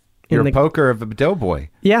 You're a poker of a doughboy.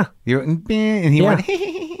 Yeah. And he went.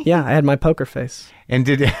 Yeah, I had my poker face. And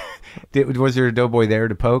was there a doughboy there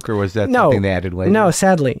to poke, or was that something they added later? No,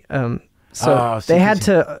 sadly. They had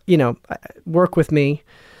to, work with me.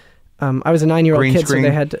 I was a 9-year-old kid, so they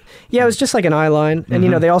had to. Yeah, it was just like an eye line, and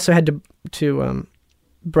they also had to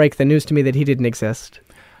break the news to me that he didn't exist.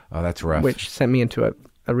 Oh, that's rough. Which sent me into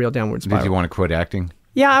a real downward spiral. Did you want to quit acting?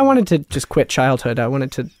 Yeah, I wanted to just quit childhood. I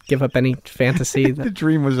wanted to give up any fantasy. The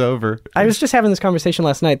dream was over. I was just having this conversation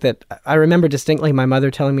last night that I remember distinctly my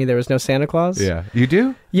mother telling me there was no Santa Claus. Yeah. You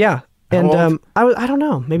do? Yeah. How old? I don't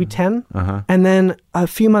know, maybe 10. Uh-huh. And then a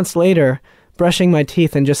few months later, brushing my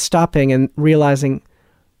teeth and just stopping and realizing,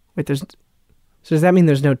 wait, so does that mean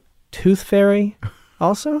there's no tooth fairy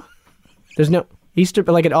also? There's no Easter,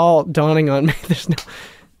 but like it all dawning on me, there's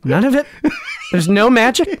none of it. There's no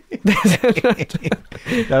magic.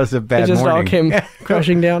 That was a bad morning. It just all came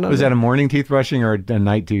crashing down on Was me. that a morning teeth brushing or a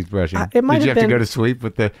night teeth brushing? It might Did you have been... to go to sleep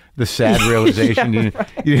with the sad realization? You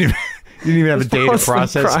didn't even have a day to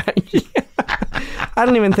process? I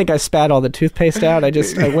don't even think I spat all the toothpaste out. I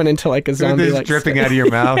went into like a zombie. Like dripping out of your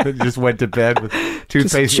mouth and just went to bed with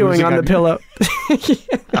toothpaste. Just chewing on the pillow.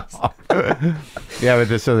 Yeah,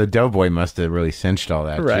 but so the doughboy must have really cinched all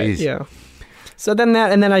that. Right, Jeez. yeah. So then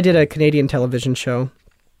and then I did a Canadian television show.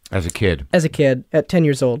 As a kid? As a kid, at 10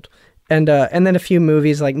 years old. And then a few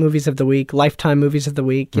movies, like Movies of the Week, Lifetime Movies of the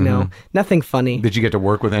Week, you know, nothing funny. Did you get to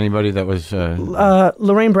work with anybody that was...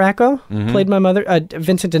 Lorraine Bracco played my mother.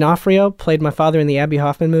 Vincent D'Onofrio played my father in the Abby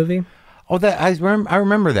Hoffman movie. Oh, I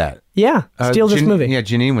remember that. Yeah, Steal This Movie. Yeah,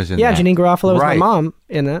 Janine was in that. Yeah, Janine Garofalo was my mom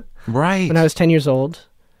in that. Right. When I was 10 years old.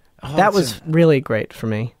 Oh, that was really great for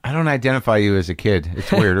me. I don't identify you as a kid.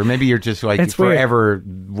 It's weird. Or maybe you're just like it's forever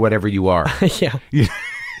whatever you are. Yeah.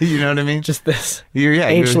 You know what I mean? Just this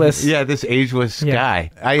ageless. This ageless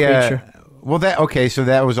guy. So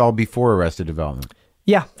that was all before Arrested Development.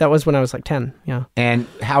 Yeah, that was when I was like 10. Yeah. And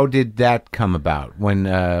how did that come about? When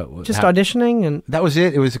auditioning and that was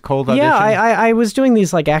it. It was a cold audition. Yeah, I was doing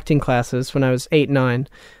these like acting classes when I was 8, 9,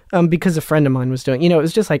 because a friend of mine was doing. It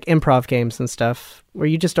was just like improv games and stuff where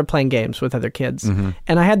you just are playing games with other kids.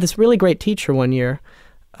 And I had this really great teacher one year.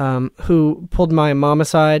 Who pulled my mom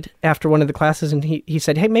aside after one of the classes, and he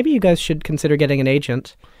said, "Hey, maybe you guys should consider getting an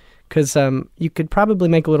agent, because you could probably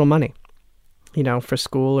make a little money, for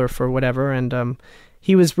school or for whatever." And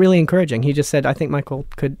he was really encouraging. He just said, "I think Michael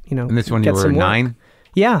could, And this when you were 9?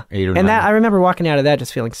 Yeah, 8 or 9. And that I remember walking out of that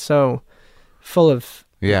just feeling so full of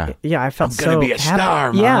yeah. I felt I'm gonna be a happy.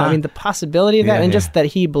 star, Mama. Yeah, I mean the possibility of that, and just that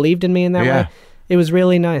he believed in me in that way. It was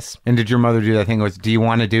really nice. And did your mother do that thing? Do you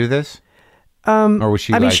want to do this? Or was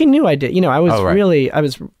she? I mean, she knew I did. I was really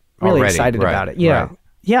Already, excited about it. Yeah,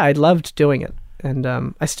 yeah, I loved doing it, and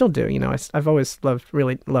I still do. I've always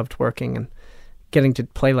really loved working and getting to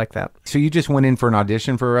play like that. So you just went in for an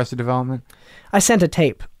audition for Arrested Development? I sent a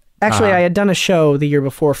tape. Actually, I had done a show the year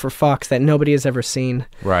before for Fox that nobody has ever seen.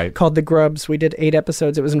 Right. Called The Grubs. We did 8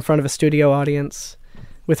 episodes. It was in front of a studio audience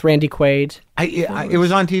with Randy Quaid. It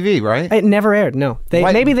was on TV, right? It never aired. No,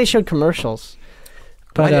 maybe they showed commercials.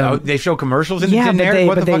 But they show commercials and it didn't air?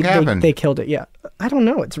 What the fuck happened? They killed it, yeah. I don't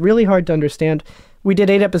know. It's really hard to understand. We did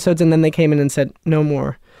 8 episodes and then they came in and said, no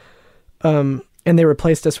more. And they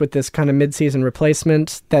replaced us with this kind of mid-season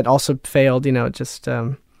replacement that also failed, it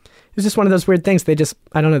was just one of those weird things. They just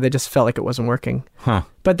felt like it wasn't working. Huh.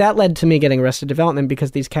 But that led to me getting Arrested Development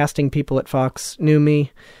because these casting people at Fox knew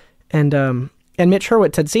me. And Mitch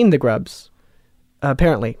Hurwitz had seen The Grubs.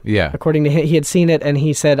 Apparently. Yeah. According to him, he had seen it and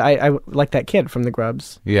he said, I like that kid from The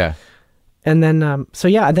Grubs. Yeah. And then,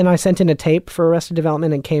 then I sent in a tape for Arrested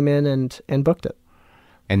Development and came in and booked it.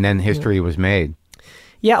 And then history was made.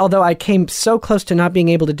 Yeah, although I came so close to not being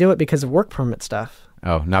able to do it because of work permit stuff.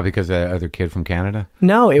 Oh, not because of the other kid from Canada?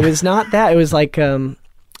 No, it was not that. It was like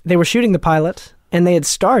they were shooting the pilot and they had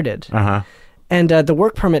started. Uh-huh. And the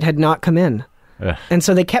work permit had not come in. And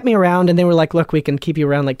so they kept me around, and they were like, look, we can keep you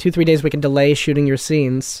around like 2-3 days. We can delay shooting your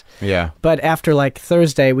scenes. Yeah. But after like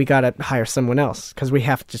Thursday, we got to hire someone else because we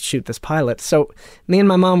have to shoot this pilot. So me and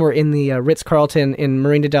my mom were in the Ritz-Carlton in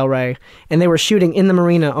Marina del Rey, and they were shooting in the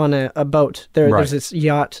marina on a boat. There's this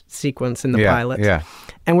yacht sequence in the pilot. Yeah.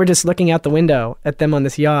 And we're just looking out the window at them on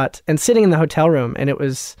this yacht and sitting in the hotel room, and it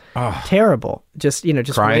was terrible. Just,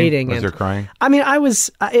 just crying? waiting. Was there crying? I mean,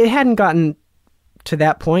 it hadn't gotten to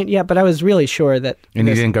that point yet, but I was really sure that... And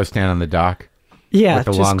you didn't go stand on the dock? Yeah. With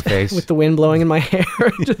the long face? With the wind blowing in my hair,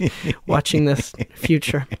 watching this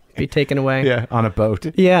future be taken away. Yeah, on a boat.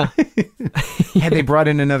 Yeah. Had they brought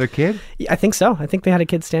in another kid? I think so. I think they had a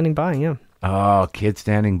kid standing by, yeah. Oh, kid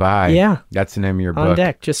standing by. Yeah. That's the name of your book. On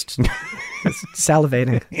deck, just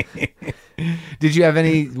salivating.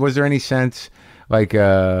 Was there any sense, like,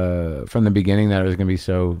 from the beginning that it was going to be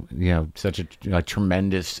so, such a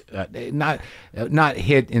tremendous, not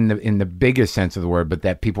hit in the biggest sense of the word, but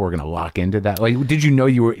that people were going to lock into that? Like, did you know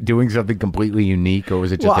you were doing something completely unique, or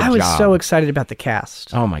was it just a job? Well, I was so excited about the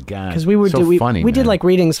cast. Oh my God. Because we did like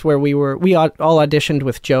readings where we all auditioned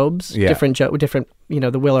with Jobs, different,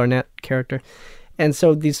 the Will Arnett character. And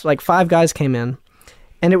so these like 5 guys came in.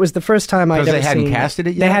 And it was the first time I'd ever seen... Because they hadn't casted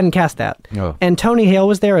it yet? They hadn't cast that. Oh. And Tony Hale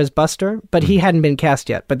was there as Buster, but he hadn't been cast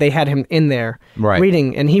yet. But they had him in there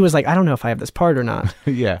reading, and he was like, I don't know if I have this part or not.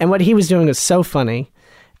 Yeah. And what he was doing was so funny.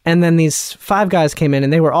 And then these 5 guys came in,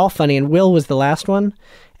 and they were all funny, and Will was the last one.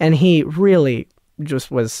 And he really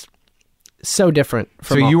just was so different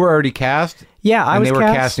from So you were already cast? Yeah, I was cast. And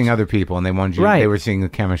they were casting other people, and they wanted you... They were seeing the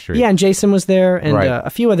chemistry. Yeah, and Jason was there, and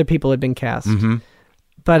a few other people had been cast. Mm-hmm.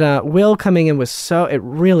 But Will coming in was it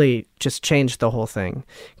really just changed the whole thing.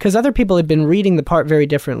 Because other people had been reading the part very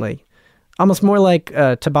differently. Almost more like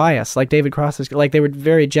Tobias, like David Cross's, like they were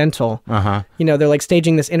very gentle. Uh-huh. They're like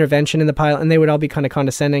staging this intervention in the pilot, and they would all be kind of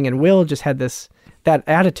condescending. And Will just had that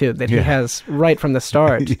attitude that he has right from the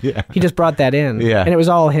start. He just brought that in. Yeah. And it was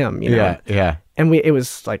all him, Yeah. And it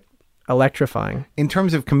was like electrifying. In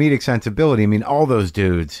terms of comedic sensibility, I mean, all those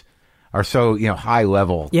dudes are so, high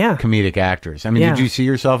level comedic actors. I mean, did you see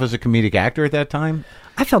yourself as a comedic actor at that time?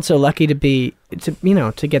 I felt so lucky to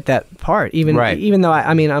get that part, even though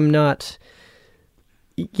I'm not,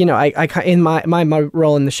 in my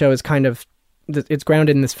role in the show is kind of, it's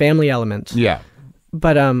grounded in this family element. Yeah.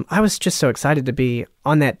 But I was just so excited to be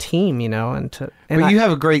on that team, but you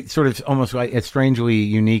have a great sort of almost like a strangely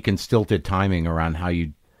unique and stilted timing around how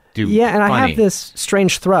you do and funny. I have this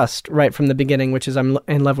strange thrust right from the beginning, which is I'm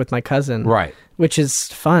in love with my cousin. Right. Which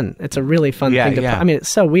is fun. It's a really fun thing to I mean, it's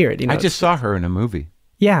so weird. I just saw her in a movie.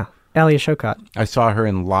 Yeah. Alia Shawkat. I saw her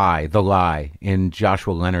in The Lie, in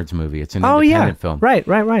Joshua Leonard's movie. It's an independent film. Right.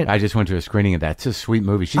 I just went to a screening of that. It's a sweet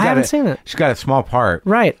movie. I haven't seen it. She's got a small part.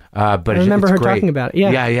 Right. But I remember her talking about it.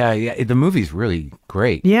 Yeah. Yeah. The movie's really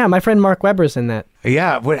great. Yeah, my friend Mark Webber's in that.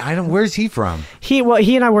 Yeah. Where's he from? He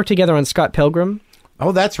and I worked together on Scott Pilgrim.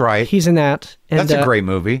 Oh, that's right. He's in that. And, that's a great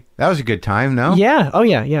movie. That was a good time, no? Yeah. Oh,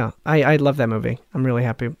 yeah. I love that movie. I'm really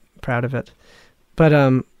happy, proud of it.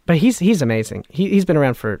 But he's amazing. He's been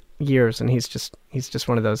around for years, and he's just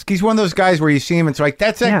one of those. He's one of those guys where you see him, and it's like,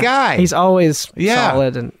 that's that guy. He's always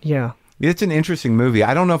solid, and It's an interesting movie.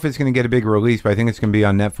 I don't know if it's going to get a big release, but I think it's going to be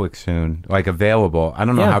on Netflix soon, like available. I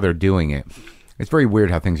don't know how they're doing it. It's very weird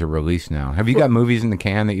how things are released now. Have you got movies in the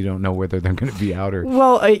can that you don't know whether they're going to be out or...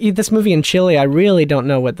 Well, this movie in Chile, I really don't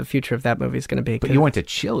know what the future of that movie is going to be. But you went to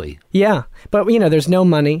Chile. Yeah. But, there's no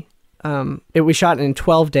money. We shot in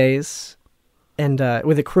 12 days and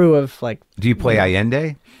with a crew of like... Do you play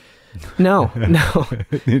Allende? No.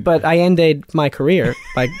 But I ended my career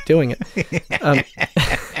by doing it.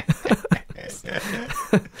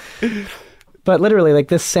 But literally, like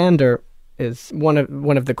this Sander... is one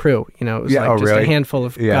of the crew, it was just a handful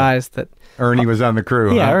of guys that... Ernie was on the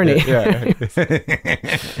crew. Yeah, huh? Ernie. Yeah.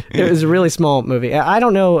 It was a really small movie. I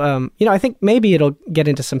don't know, I think maybe it'll get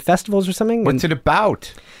into some festivals or something. What's it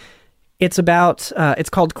about? It's about, it's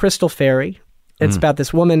called Crystal Fairy. It's about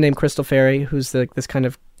this woman named Crystal Fairy, who's this kind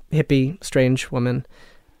of hippie, strange woman.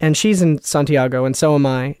 And she's in Santiago, and so am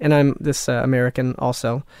I. And I'm this American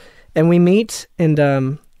also. And we meet,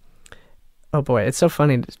 and... oh boy, it's so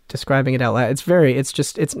funny describing it out loud. It's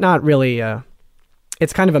not really,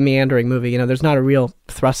 it's kind of a meandering movie. There's not a real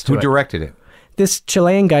thrust to it. Who directed it? This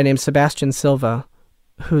Chilean guy named Sebastian Silva,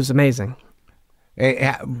 who's amazing.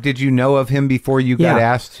 Hey, did you know of him before you got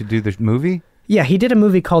asked to do the movie? Yeah, he did a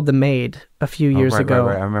movie called The Maid a few years ago.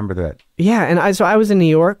 Right. I remember that. Yeah, and I was in New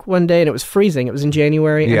York one day, and it was freezing. It was in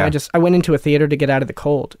January, and I went into a theater to get out of the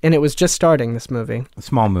cold, and it was just starting, this movie. A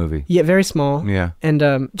small movie. Yeah, very small. Yeah.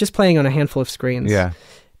 And just playing on a handful of screens. Yeah.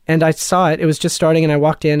 And I saw it. It was just starting, and I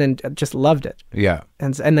walked in and just loved it. Yeah.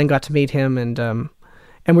 And then got to meet him, and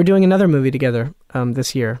we're doing another movie together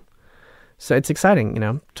this year. So it's exciting, to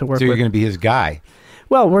work with. So you're going to be his guy.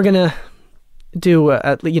 Well, we're going to do,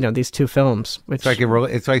 these two films. Which,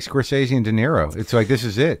 it's like Scorsese and De Niro. It's like, this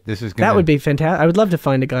is it. This is that would be fantastic. I would love to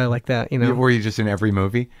find a guy like that, Were you just in every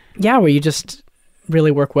movie? Yeah, where you just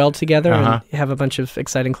really work well together and have a bunch of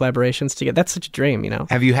exciting collaborations together. That's such a dream,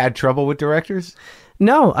 Have you had trouble with directors?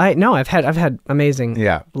 No, I've had amazing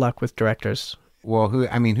luck with directors. Well, who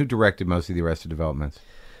directed most of the Arrested Developments?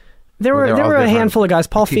 There were a handful of guys.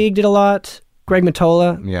 Paul Feig did a lot. Greg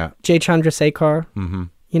Mottola. Yeah. Jay Chandrasekhar. Mm-hmm.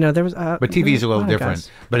 There was. But TV's a little different.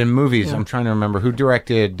 Guys. But in movies, I'm trying to remember who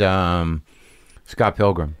directed Scott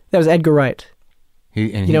Pilgrim. That was Edgar Wright.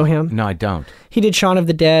 You know him? No, I don't. He did Shaun of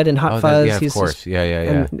the Dead and Hot Fuzz. Yeah, of course. Yeah.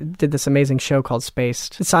 And did this amazing show called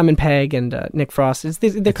Spaced. Simon Pegg and Nick Frost.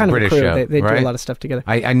 They're kind of a crew. Show, they right? do a lot of stuff together.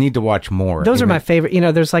 I need to watch more. Those are my favorite.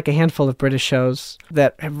 There's like a handful of British shows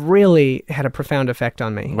that have really had a profound effect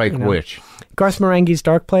on me. Like which? Garth Marenghi's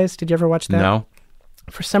Dark Place. Did you ever watch that? No.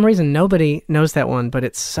 For some reason, nobody knows that one, but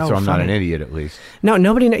it's so I'm funny. not an idiot, at least. No,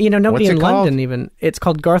 nobody in London called? even. It's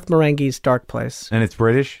called Garth Marenghi's Dark Place. And it's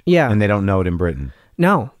British? Yeah. And they don't know it in Britain?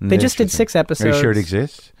 No, they just did 6 episodes. Are you sure it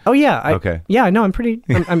exists? Oh yeah. Okay. Yeah, no,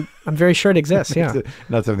 I'm very sure it exists. Yeah.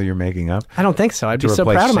 Not something you're making up. I don't think so. I'd be so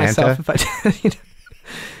proud of myself if I did.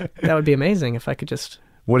 That would be amazing if I could just.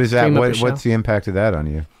 What is that? What's the impact of that on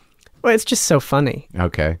you? Well, it's just so funny.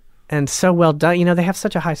 Okay. And so well done. They have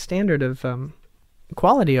such a high standard of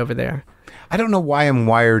quality over there. I don't know why I'm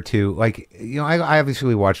wired to I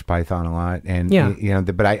obviously watched Python a lot, and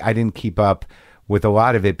but I didn't keep up with a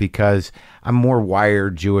lot of it because I'm more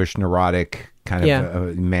wired Jewish, neurotic, kind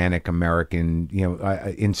of manic American,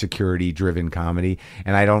 insecurity driven comedy,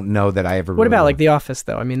 and I don't know that I ever. What about like The Office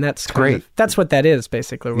though? I mean, that's great. That's what that is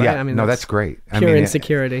basically, right? Yeah, I mean, that's great. Pure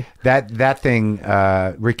insecurity. That thing,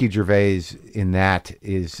 Ricky Gervais in that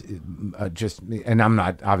is just, and I'm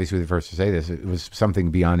not obviously the first to say this. It was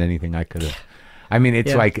something beyond anything I could have. I mean,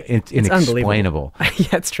 it's it's inexplainable.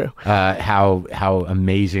 Yeah, it's true. How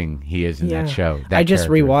amazing he is in that show. I just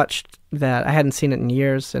rewatched that. I hadn't seen it in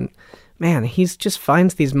years, and man, he's just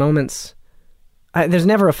finds these moments. There's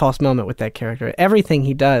never a false moment with that character. Everything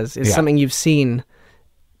he does is something you've seen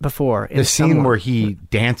before. The scene where he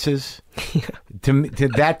dances,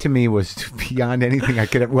 to me was beyond anything I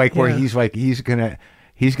could have. Like where he's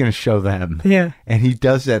gonna show them. Yeah. And he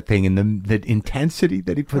does that thing, and the intensity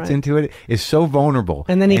that he puts into it is so vulnerable.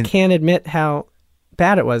 And then he can't admit how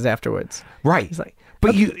bad it was afterwards. Right. He's like,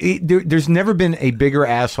 but there's never been a bigger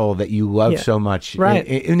asshole that you love so much. Right.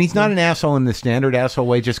 And he's not an asshole in the standard asshole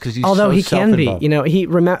way just because he's although so he can be.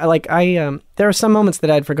 self-involved. There are some moments that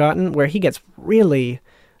I'd forgotten where he gets really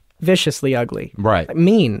viciously ugly. Right. Like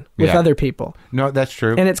mean with other people. No, that's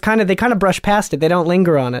true. And they kind of brush past it. They don't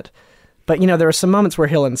linger on it. But, there are some moments where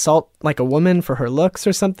he'll insult, like, a woman for her looks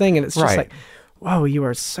or something, and it's just like, whoa, you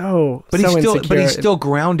are so insecure. But he's still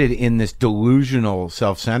grounded in this delusional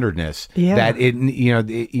self-centeredness that,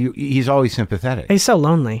 he's always sympathetic. He's so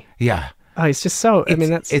lonely. Yeah. Oh, he's just so,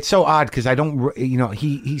 it's so odd because I don't,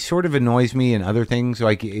 he sort of annoys me in other things,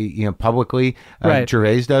 like, publicly.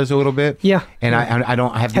 Gervais does a little bit. Yeah. And I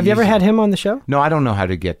don't have. Have you ever had him on the show? No, I don't know how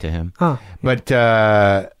to get to him. Oh. But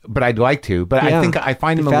I'd like to. But I think I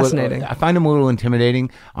find him fascinating. I find him a little intimidating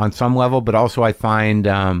on some level, but also I find,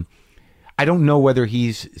 I don't know whether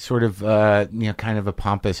he's sort of, kind of a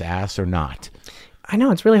pompous ass or not. I know,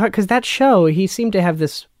 it's really hard because that show, he seemed to have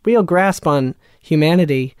this real grasp on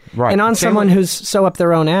humanity, right, and on someone who's so up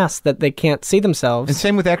their own ass that they can't see themselves. And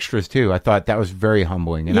same with extras too. I thought that was very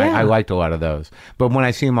humbling, and I liked a lot of those. But when I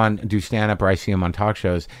see him do stand-up or I see him on talk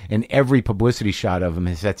shows, and every publicity shot of him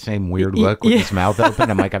has that same weird look with his mouth open,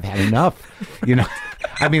 I'm like, I've had enough.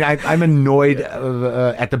 I mean, I'm annoyed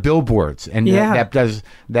at the billboards, and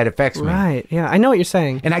that affects me. Right? Yeah, I know what you're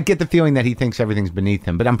saying. And I get the feeling that he thinks everything's beneath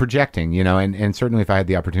him, but I'm projecting, and certainly if I had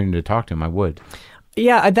the opportunity to talk to him, I would.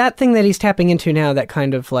 Yeah, that thing that he's tapping into now, that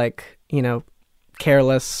kind of like,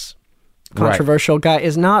 careless, controversial guy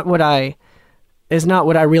is not what I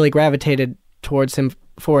really gravitated towards him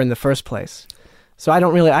for in the first place. So I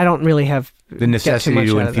don't really have the necessity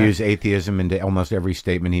to infuse atheism into almost every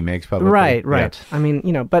statement he makes publicly. Right. Yeah. I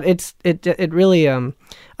mean, but it really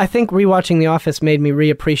I think rewatching The Office made me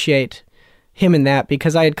reappreciate him in that,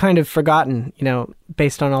 because I had kind of forgotten,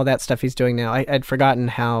 based on all that stuff he's doing now, I'd forgotten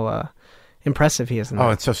how impressive he is in that. Oh,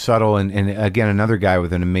 it's so subtle, and again, another guy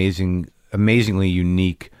with an amazingly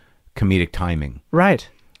unique comedic timing. Right.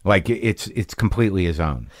 Like it's completely his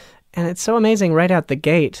own. And it's so amazing right out the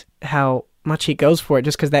gate how much he goes for it,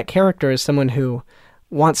 just because that character is someone who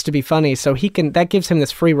wants to be funny, so that gives him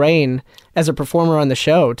this free reign as a performer on the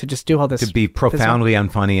show to just do all this. To be profoundly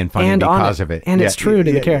unfunny and funny because of it. And it's true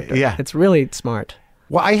to the character. Yeah. It's really smart.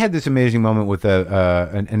 Well, I had this amazing moment with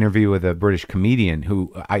an interview with a British comedian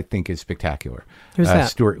who I think is spectacular. Who's that?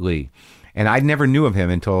 Stuart Lee. And I never knew of him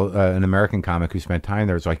until an American comic who spent time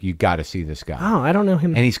there was like, you got to see this guy. Oh, I don't know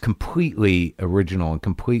him. And he's completely original and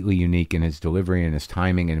completely unique in his delivery and his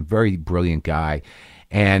timing, and a very brilliant guy.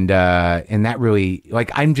 And that really,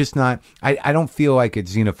 like, I'm just not, I don't feel like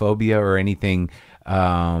it's xenophobia or anything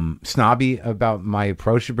snobby about my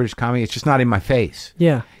approach to British comedy. It's just not in my face.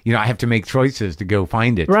 Yeah. You know, I have to make choices to go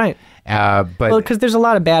find it. Right. But because there's a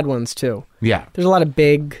lot of bad ones too. Yeah. There's a lot of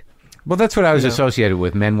big. Well, that's what I was associated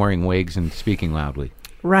with, men wearing wigs and speaking loudly.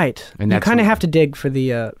 Right. And you kind of have to dig for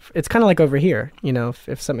the, it's kind of like over here, you know,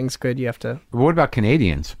 if something's good, you have to. What about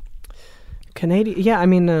Canadians? Yeah, I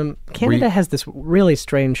mean, Canada has this really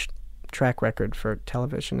strange track record for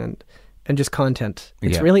television and just content.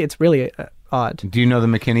 It's really odd. Do you know the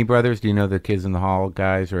McKinney brothers? Do you know the Kids in the Hall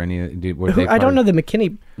guys or any? I don't know the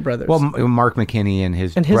McKinney brothers. Well, Marc McKinney and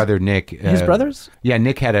his brother Nick. His brothers? Yeah,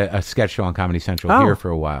 Nick had a sketch show on Comedy Central here for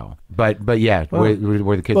a while. But yeah, were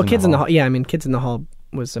the Kids? Well, Kids in the Hall. Yeah, I mean, Kids in the Hall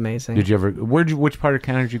was amazing. Did you ever? Which part of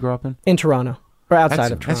Canada did you grow up in? In Toronto, or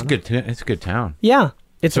outside of Toronto. That's good. It's a good town. Yeah.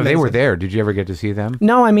 So amazing. They were there. Did you ever get to see them?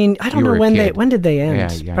 No, I mean, I don't know when did they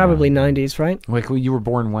end? Yeah, probably 90s, right? Like, you were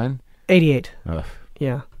born when? 88. Ugh.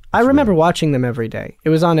 Yeah. I remember watching them every day. It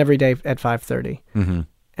was on every day at 5:30. Mm-hmm.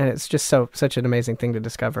 And it's just such an amazing thing to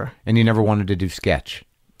discover. And you never wanted to do sketch?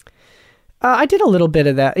 I did a little bit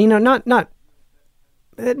of that. You know, not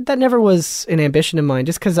that never was an ambition of mine,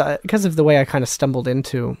 just because of the way I kind of stumbled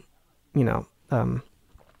into, you know,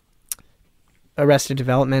 Arrested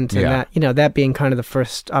Development and that, you know, that being kind of the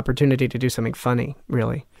first opportunity to do something funny,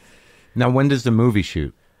 really. Now, when does the movie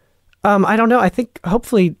shoot? I don't know. I think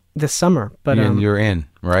hopefully this summer, but you're in,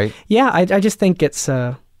 right? Yeah, I just think it's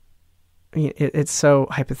so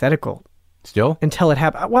hypothetical. Still? Until it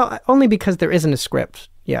happens. Well, only because there isn't a script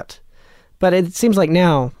yet. But it seems like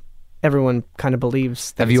now everyone kind of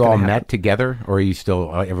believes that. Have you all met together, or are you still?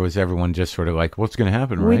 Was everyone just sort of like, what's going to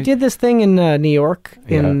happen? Right? We did this thing in New York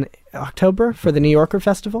in October for the New Yorker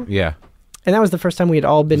Festival. Yeah, and that was the first time we had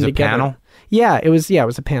all been together. A panel? Yeah, it was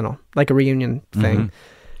a panel, like a reunion thing,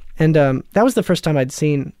 and that was the first time I'd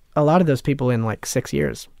seen a lot of those people in like 6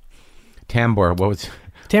 years.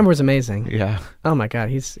 Tambor's amazing. Yeah. Oh my God,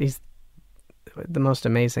 he's the most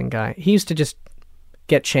amazing guy. He used to just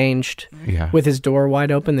get changed with his door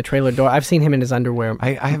wide open, the trailer door. I've seen him in his underwear.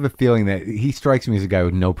 I have a feeling that he strikes me as a guy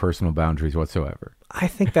with no personal boundaries whatsoever. I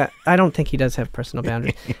don't think he does have personal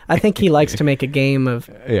boundaries. I think he likes to make a game of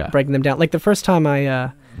breaking them down. Like the first time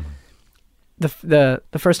the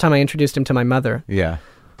first time I introduced him to my mother. Yeah.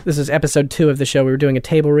 This is episode 2 of the show. We were doing a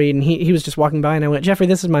table read, and he was just walking by, and I went, Jeffrey,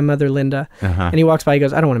 this is my mother, Linda. And he walks by, he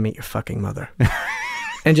goes, I don't want to meet your fucking mother.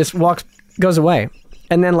 And just goes away.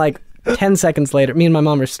 And then like 10 seconds later, me and my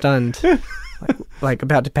mom are stunned, like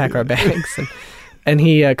about to pack our bags. And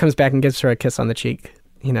he comes back and gives her a kiss on the cheek.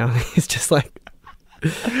 You know, he's just like,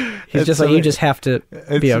 you just have to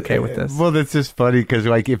be okay with this. Well, that's just funny because,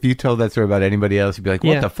 like, if you told that story about anybody else, you'd be like,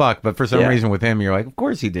 what the fuck? But for some reason with him, you're like, of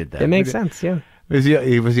course he did that. It makes sense, yeah. Was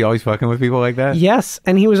he always fucking with people like that? Yes,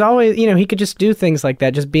 and he was always, you know, he could just do things like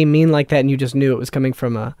that, just be mean like that, and you just knew it was coming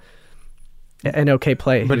from an okay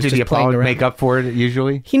place. But did he make up for it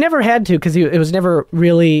usually? He never had to because it was never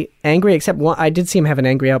really angry, except I did see him have an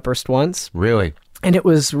angry outburst once. Really? And it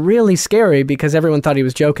was really scary because everyone thought he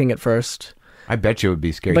was joking at first. I bet you it would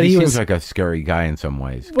be scary. But he seems like a scary guy in some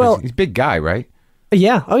ways. Well, he's a big guy, right?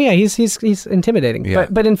 Yeah. Oh, yeah. He's intimidating. Yeah.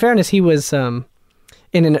 But in fairness, he was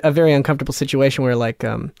in a very uncomfortable situation where, like,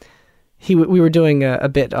 we were doing a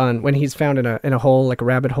bit on when he's found in a hole, like a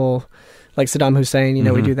rabbit hole, like Saddam Hussein. You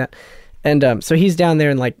know, we do that. And so he's down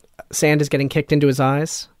there, and like sand is getting kicked into his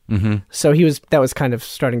eyes. Mm-hmm. So that was kind of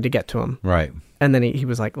starting to get to him. Right. And then he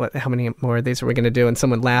was like, how many more of these are we going to do? And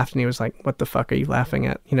someone laughed, and he was like, what the fuck are you laughing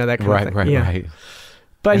at? You know, that kind of thing. Right.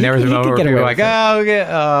 But and there was a moment where people were like,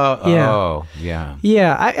 yeah.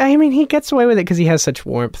 Yeah, I mean, he gets away with it because he has such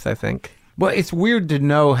warmth, I think. Well, it's weird to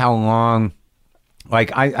know how long,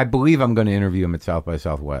 like, I believe I'm going to interview him at South by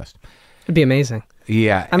Southwest. It'd be amazing.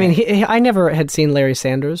 Yeah. I mean, I never had seen Larry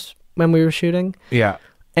Sanders when we were shooting. Yeah.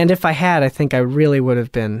 And if I had, I think I really would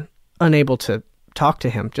have been unable to talk to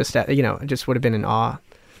him. Just would have been in awe.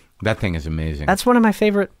 That thing is amazing. That's one of my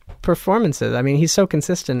favorite performances. I mean, he's so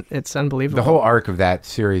consistent. It's unbelievable. The whole arc of that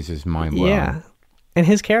series is mind-blowing. Yeah. And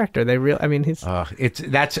his character, he's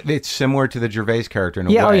it's similar to the Gervais character in a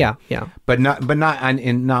yeah, way. oh yeah, yeah. But not, no,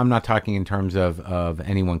 I'm not talking in terms of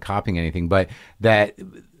anyone copying anything, but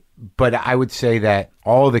I would say that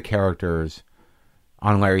all the characters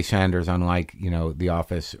on Larry Sanders, unlike, The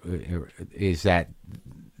Office, is that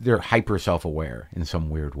they're hyper self-aware in some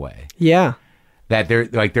weird way. Yeah. That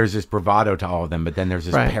there's this bravado to all of them, but then there's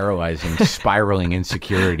this paralyzing, spiraling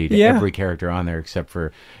insecurity to every character on there, except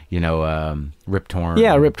for Rip Torn.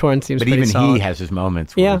 Yeah, Rip Torn seems. But pretty even solid. he has his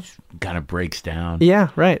moments where he kind of breaks down. Yeah,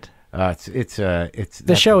 right. It's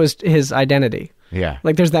the show is his identity. Yeah,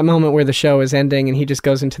 like there's that moment where the show is ending and he just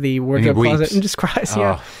goes into the wardrobe closet and just cries.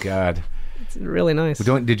 Yeah. Oh God, it's really nice.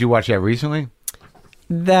 Did you watch that recently?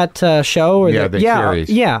 That show or the series.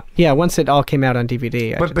 Yeah. Once it all came out on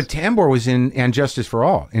DVD. But Tambor was in Justice for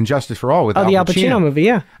All with Al the Al Pacino movie.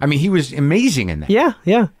 Yeah, I mean he was amazing in that.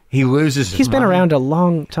 Yeah. He loses. He's been around a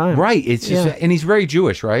long time, right? It's just, and he's very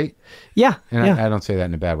Jewish, right? Yeah, and I don't say that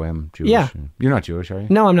in a bad way. I'm Jewish. Yeah, you're not Jewish, are you?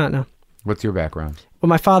 No, I'm not. No. What's your background? Well,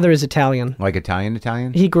 my father is Italian. Like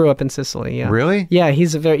Italian? He grew up in Sicily, yeah. Really? Yeah,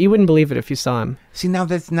 you wouldn't believe it if you saw him. See, now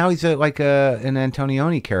he's an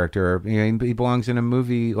Antonioni character. He belongs in a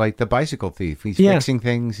movie like The Bicycle Thief. He's fixing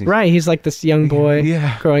things. Right, he's like this young boy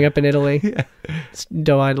growing up in Italy. Yeah.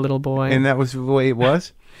 Doe-eyed little boy. And that was the way it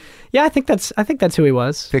was? Yeah, I think that's who he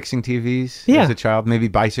was. Fixing TVs as a child, maybe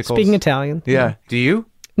bicycles. Speaking Italian. Yeah. Do you?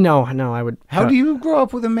 No, I would. How do you grow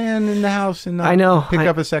up with a man in the house and not pick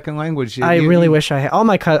up a second language? I really wish I had. All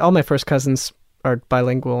my first cousins are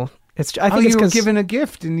bilingual. I think it's you were given a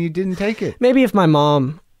gift and you didn't take it. Maybe if my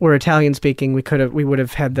mom were Italian speaking, we would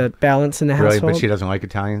have had the balance in the household. Really, but she doesn't like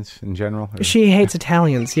Italians in general. Or? She hates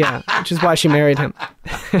Italians, yeah, which is why she married him.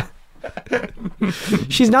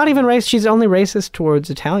 She's not even racist. She's only racist towards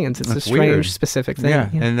Italians. It's a strange, specific thing. Yeah,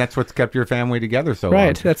 and that's what's kept your family together so long.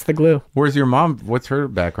 Right, that's the glue. Where's your mom? What's her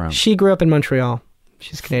background? She grew up in Montreal.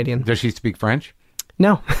 She's Canadian. Does she speak French?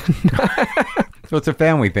 No. So it's a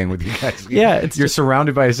family thing with you guys. Yeah, you're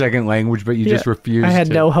surrounded by a second language, but you just refuse. I had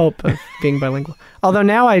no hope of being bilingual. Although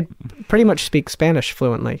now I pretty much speak Spanish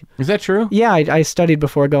fluently. Is that true? Yeah, I studied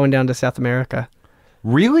before going down to South America.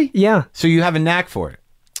 Really? Yeah. So you have a knack for it.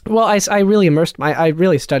 Well, I really I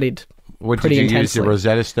really studied. What pretty did you intensely. use? The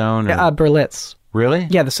Rosetta Stone? Or? Berlitz. Really?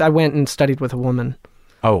 Yeah, I went and studied with a woman.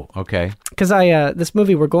 Oh, okay. Because this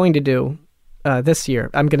movie we're going to do this year,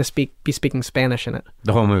 I'm going to be speaking Spanish in it.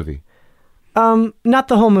 The whole movie? Not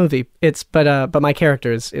the whole movie. But my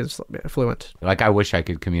character is fluent. Like I wish I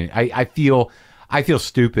could communicate. I feel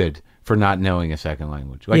stupid for not knowing a second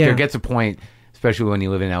language. Like there gets a point, especially when you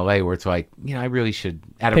live in LA, where it's like, I really should,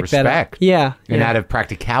 out of respect, and out of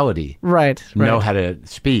practicality, know how to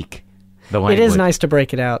speak the language. It is nice to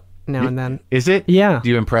break it out now and then. Is it? Yeah. Do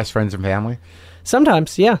you impress friends and family?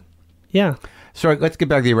 Sometimes, yeah. So let's get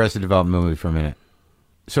back to the Arrested Development movie for a minute.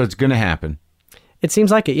 So it's going to happen. It seems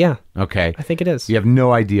like it, yeah. Okay. I think it is. You have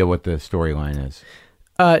no idea what the storyline is?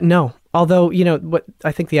 No. Although, what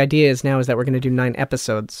I think the idea is now is that we're going to do 9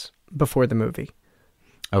 episodes before the movie.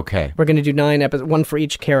 Okay. We're going to do 9 episodes, one for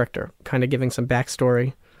each character, kind of giving some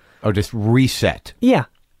backstory. Oh, just reset. Yeah,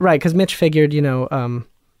 right. Because Mitch figured,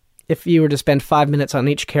 if you were to spend 5 minutes on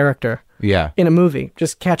each character in a movie,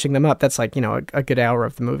 just catching them up, that's like, a good hour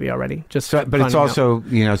of the movie already. But it's also,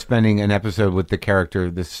 spending an episode with the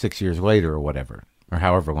character 6 years later or whatever, or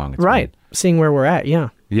however long it's been. Seeing where we're at, yeah.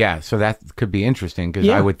 Yeah, so that could be interesting, because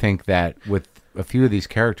I would think that with a few of these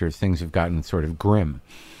characters, things have gotten sort of grim.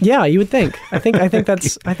 Yeah, you would think. I think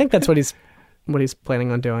that's what he's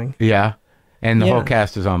planning on doing. Yeah, and the whole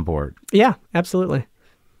cast is on board. Yeah, absolutely.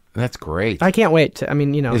 That's great. I can't wait.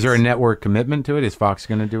 Is there a network commitment to it? Is Fox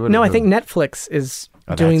going to do it? No, I think Netflix is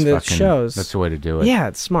doing the shows. That's the way to do it. Yeah,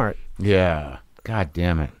 it's smart. Yeah. God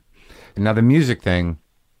damn it. Now the music thing,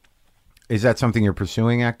 is that something you're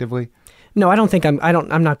pursuing actively? No, I don't think I'm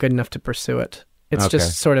not good enough to pursue it. It's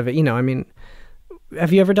just sort of,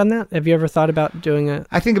 have you ever done that? Have you ever thought about doing it?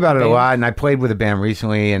 I think about it a lot, and I played with a band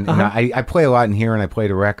recently, and I play a lot in here, and I play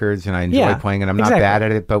the records, and I enjoy playing, and I'm not bad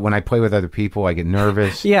at it, but when I play with other people, I get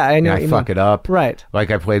nervous. Yeah, I know. And I fuck it up. Right. Like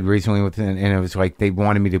I played recently with, and it was like they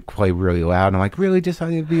wanted me to play really loud, and I'm like, really? Just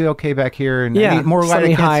I'd be okay back here, and I need more light,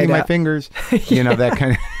 I can't see my fingers. That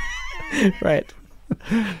kind of... Right.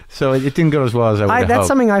 So it didn't go as well as I would have That's hoped.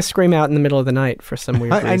 something I scream out in the middle of the night for some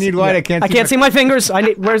weird reason. I need light. Yeah. I can't see my fingers.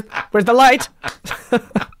 Where's the light?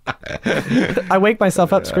 I wake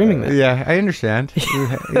myself up screaming that. Yeah, I understand.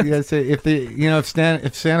 If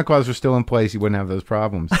Santa Claus was still in place, you wouldn't have those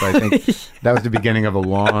problems. So I think that was the beginning of a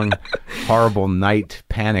long, horrible night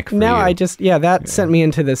panic for now you. That sent me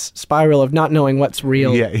into this spiral of not knowing what's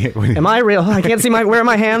real. Yeah. Am I real? I can't see where are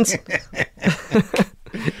my hands?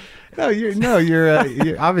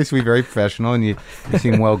 You're obviously very professional, and you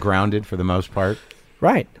seem well grounded for the most part.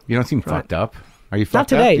 Right. You don't seem fucked up. Are you Not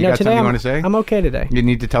fucked up? today. You No, got today something you want to say? I'm okay today. You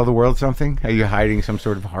need to tell the world something? Are you hiding some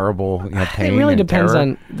sort of horrible pain? It really and depends terror?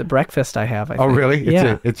 on the breakfast I have. I think. Oh, really?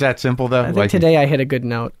 It's that simple, though? I think today I hit a good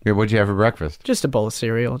note. Yeah, what'd you have for breakfast? Just a bowl of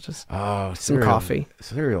cereal, some cereal. coffee.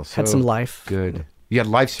 Cereal. Had some Life. Good. You had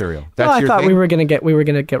Life cereal. That's Well, I your thought thing? we were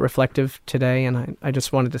gonna get reflective today, and I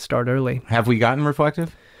just wanted to start early. Have we gotten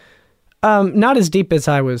reflective? Not as deep as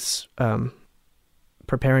I was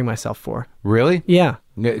preparing myself for. Really? Yeah.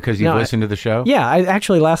 Because you've listened to the show? Yeah, I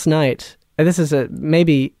actually last night. And this is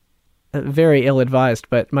maybe very ill-advised,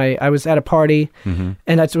 but I was at a party, and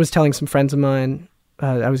I was telling some friends of mine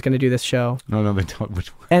I was going to do this show. No, they don't. Which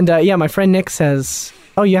one? And my friend Nick says,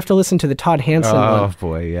 "Oh, you have to listen to the Todd Hansen one." Oh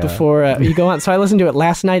boy, yeah. Before you go on. So I listened to it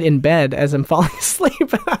last night in bed as I'm falling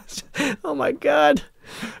asleep. Oh my God,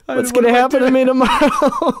 what's going to happen to me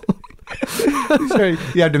tomorrow? So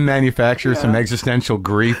you had to manufacture some existential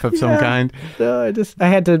grief of some kind. No, I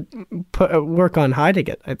had to work on hiding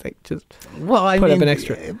it. I think put up an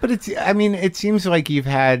extra. But it seems like you've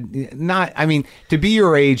had to be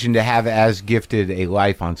your age and to have as gifted a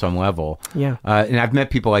life on some level. Yeah. And I've met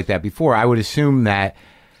people like that before. I would assume that,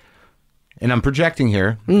 and I'm projecting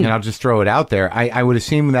here, and I'll just throw it out there. I would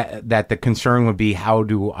assume that the concern would be where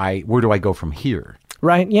do I go from here?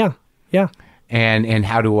 Right. Yeah. Yeah. And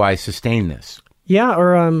how do I sustain this? Yeah,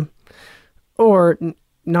 or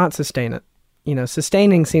not sustain it.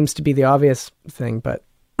 Sustaining seems to be the obvious thing, but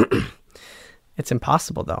it's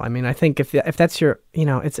impossible though. I mean, I think if that's your,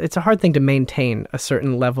 it's a hard thing to maintain a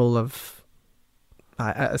certain level of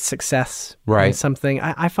success in something.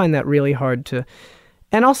 I find that really hard to,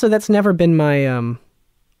 and also that's never been my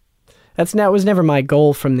was never my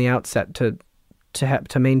goal from the outset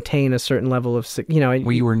to maintain a certain level of,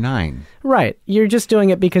 Well, you were 9. Right. You're just doing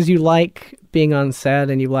it because you like being on set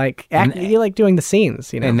and you like doing the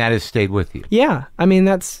scenes, And that has stayed with you. Yeah. I mean,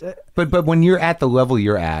 that's... But when you're at the level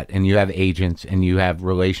you're at and you have agents and you have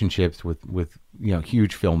relationships with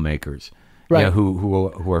huge filmmakers, right,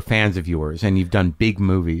 who are fans of yours, and you've done big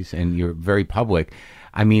movies and you're very public.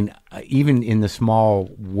 I mean, even in the small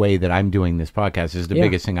way that I'm doing this podcast, this is the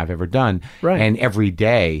biggest thing I've ever done. Right. And every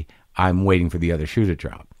day I'm waiting for the other shoe to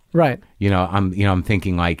drop. Right. I'm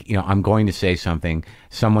thinking I'm going to say something.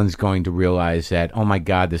 Someone's going to realize that, oh my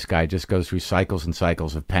God, this guy just goes through cycles and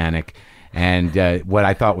cycles of panic. And what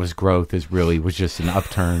I thought was growth was just an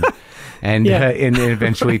upturn. And and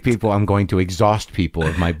eventually I'm going to exhaust people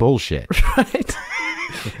of my bullshit. Right.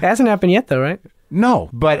 It hasn't happened yet though, right? No,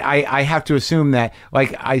 but I have to assume that,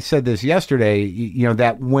 like I said this yesterday,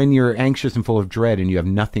 that when you're anxious and full of dread and you have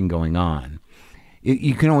nothing going on,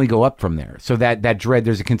 you can only go up from there. So that dread,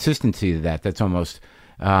 there's a consistency to that. That's almost,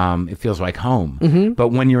 it feels like home. Mm-hmm. But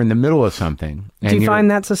when you're in the middle of something... Do you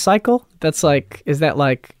find that's a cycle? Is that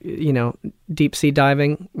like, deep sea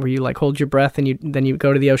diving where you like hold your breath and then you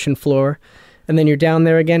go to the ocean floor and then you're down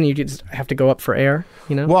there again and you just have to go up for air,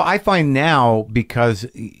 Well, I find now, because,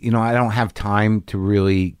 I don't have time to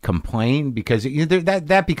really complain, because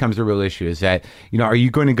that becomes a real issue, is that, are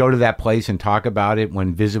you going to go to that place and talk about it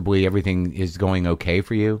when visibly everything is going okay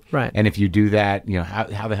for you? Right. And if you do that,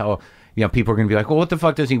 how the hell... people are going to be like, well, what the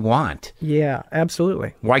fuck does he want? Yeah,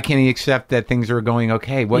 absolutely. Why can't he accept that things are going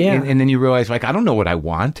okay? And then you realize, I don't know what I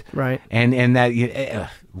want. Right. And that,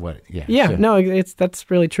 what? Yeah. Yeah, so. No, that's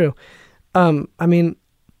really true. I mean,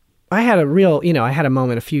 I had a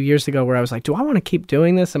moment a few years ago where I was like, do I want to keep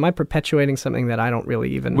doing this? Am I perpetuating something that I don't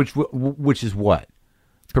really even... Which is what?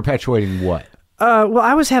 Perpetuating what? Well,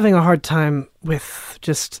 I was having a hard time with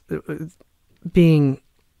just being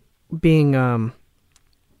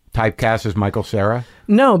typecast as Michael Cera?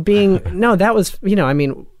 No, that was,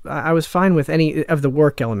 I was fine with any of the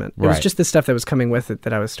work element. It was just the stuff that was coming with it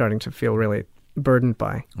that I was starting to feel really burdened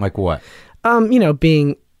by. Like what?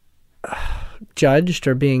 Being judged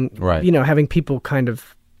or being, having people kind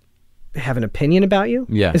of have an opinion about you.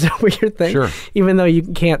 Yeah. Is a weird thing. Sure. Even though you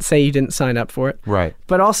can't say you didn't sign up for it. Right.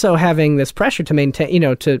 But also having this pressure to maintain,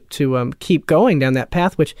 to keep going down that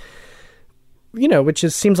path, which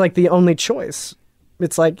seems like the only choice.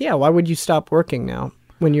 It's like, why would you stop working now?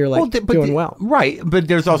 when you're like doing well. Right. But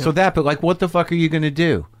there's also that. But like, what the fuck are you going to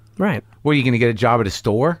do? Right. What, are you going to get a job at a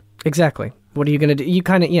store? Exactly. What are you going to do? You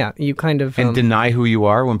kind of... And deny who you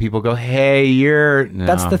are when people go, hey, you're... No,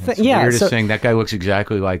 that's the thing. It's the weirdest thing. That guy looks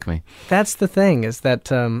exactly like me. That's the thing, is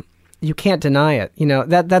that you can't deny it. You know,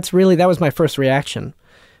 that was my first reaction.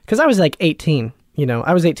 Because I was like 18, you know.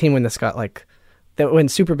 I was 18 when this got like... when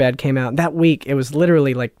Superbad came out. That week, it was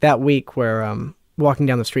literally like that week where walking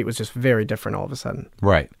down the street was just very different all of a sudden.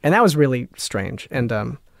 Right. And that was really strange. And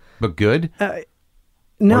But good?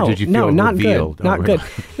 No, or did you feel not revealed? good. Not good.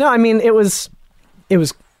 No, I mean, it was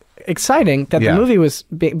exciting that the movie was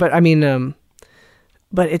big, but I mean,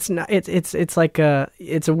 but it's not. It's like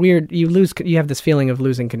it's a weird. You have this feeling of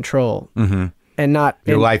losing control, and not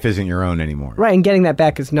your life isn't your own anymore, right? And getting that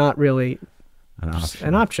back is not really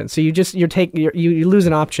an option. So you lose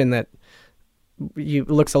an option that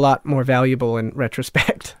looks a lot more valuable in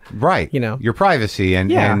retrospect. Right. You know, your privacy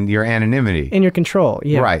and your anonymity and your control.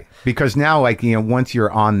 Yeah. Right. Because now, like, you know, once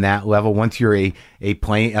you're on that level, once you're a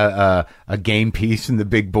game piece in the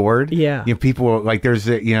big board, you know, people are, like, there's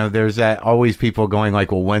that always people going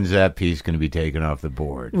like, well, when's that piece going to be taken off the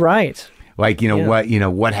board? Right. Like,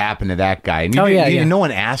 what happened to that guy? And no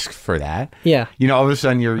one asks for that. Yeah. You know, all of a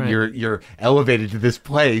sudden you're elevated to this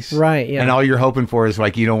place. Right. Yeah. And all you're hoping for is,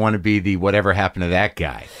 like, you don't want to be the whatever happened to that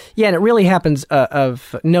guy. Yeah, and it really happens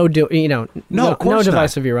of no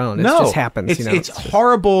device of your own. It just happens. It's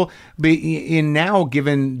horrible. In now,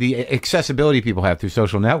 given the accessibility people have through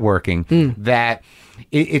social networking, that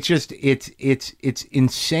it's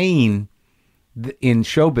insane in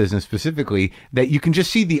show business specifically that you can just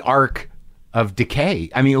see the arc of decay.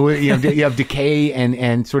 I mean, you have decay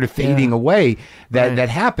and sort of fading away that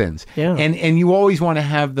happens. Yeah. And you always want to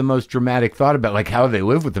have the most dramatic thought about, like, how they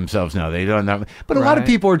live with themselves now. They don't know. But a lot of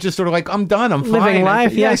people are just sort of like, I'm done. I'm living fine.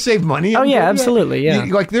 Life. I save money. Oh, yeah, absolutely. Yeah.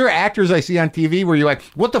 Like, there are actors I see on TV where you're like,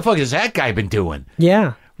 what the fuck has that guy been doing?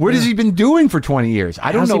 Yeah. What has he been doing for 20 years?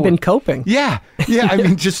 I don't know. How's he been coping? Yeah. I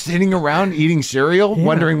mean, just sitting around eating cereal,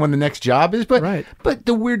 wondering when the next job is. But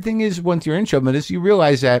the weird thing is, once you're in show business, you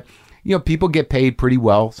realize that, you know, people get paid pretty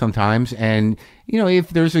well sometimes. And, you know, if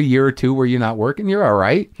there's a year or two where you're not working, you're all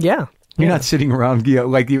right. Yeah. You're not sitting around, you know,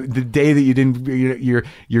 like the day that you didn't,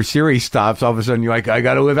 your series stops, all of a sudden you're like, I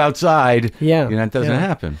got to live outside. Yeah. You know, it doesn't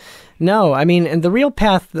happen. No, I mean, and the real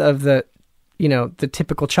path of the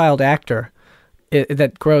typical child actor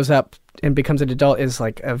that grows up and becomes an adult is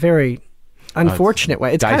like a very unfortunate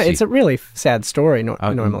way. It's a really sad story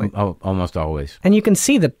normally. Almost always. And you can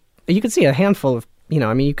see a handful of, you know,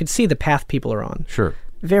 I mean, you could see the path people are on. Sure.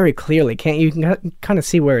 Very clearly, can't you? Can kind of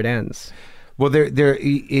see where it ends. Well, there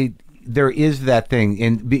is that thing,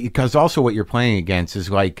 and because also what you're playing against is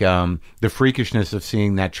like the freakishness of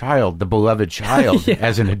seeing that child, the beloved child,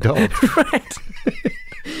 as an adult. Right.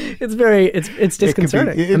 It's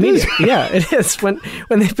disconcerting. It is. Yeah, it is. When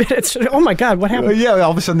they've been, oh my God, what happened? Yeah,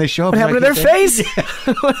 all of a sudden they show up. What happened to their face?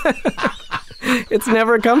 It's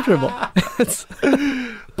never comfortable.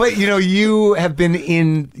 But, you know, you have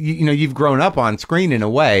been you've grown up on screen in a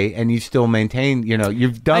way, and you still maintain, you know,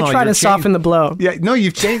 you've done all your changes. I try to soften the blow. Yeah, no,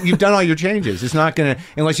 you've done all your changes. It's not going to,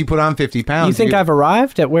 unless you put on 50 pounds. You think I've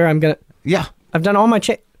arrived at where I'm going to? Yeah. I've done all my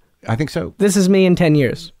I think so. This is me in 10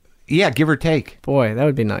 years. Yeah, give or take. Boy, that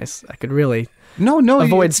would be nice. I could really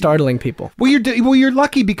avoid startling people. Well, you're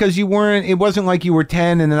lucky because you weren't. It wasn't like you were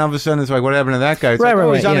 10 and then all of a sudden it's like, what happened to that guy? It's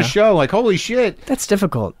he's on a show. Like, holy shit. That's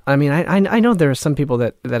difficult. I mean, I know there are some people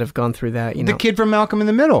that have gone through that. You know, the kid from Malcolm in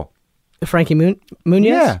the Middle, Frankie Muniz.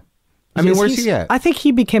 Yeah, I mean, where's he at? I think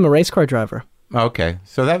he became a race car driver. Okay,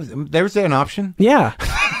 so there's an option. Yeah,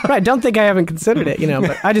 right. Don't think I haven't considered it. You know,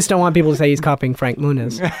 but I just don't want people to say he's copying Frank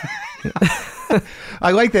Muniz.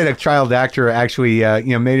 I like that a child actor actually,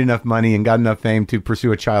 made enough money and got enough fame to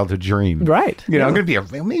pursue a childhood dream. Right. You know, I'm going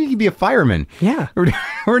to maybe you could be a fireman. Yeah.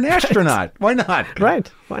 Or an astronaut. Why not? Right.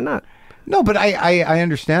 Why not? No, but I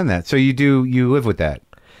understand that. So you live with that.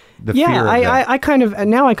 The fear of that. I kind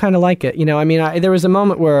of like it. You know, I mean, there was a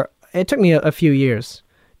moment where it took me a few years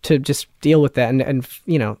to just deal with that and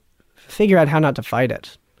you know, figure out how not to fight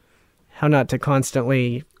it. How not to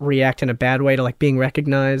constantly react in a bad way to like being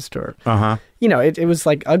recognized or, you know, it was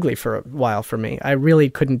like ugly for a while for me. I really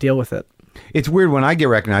couldn't deal with it. It's weird when I get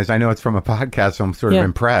recognized. I know it's from a podcast, so I'm sort of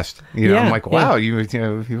impressed. You know, I'm like, wow, you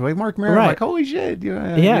like Marc Maron. Right. I'm like, holy shit. You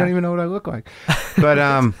don't even know what I look like.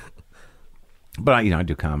 But, but you know, I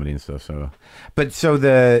do comedy and stuff. So,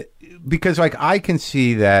 because like I can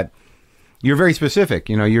see that you're very specific,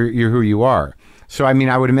 you know, you're who you are. So, I mean,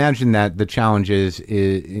 I would imagine that the challenge is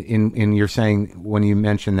in you're saying when you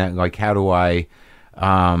mentioned that, like, how do I,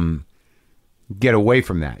 get away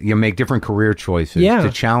from that. You make different career choices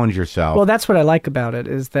to challenge yourself. Well, that's what I like about it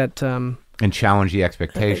is that... and challenge the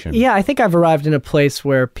expectation. Yeah, I think I've arrived in a place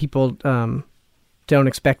where people don't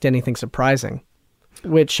expect anything surprising,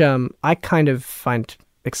 which I kind of find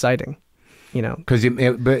exciting. Because you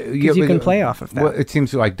can play off of that. Well, it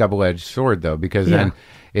seems like double-edged sword, though, because then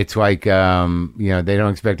it's like, they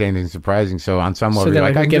don't expect anything surprising. So on some level, you're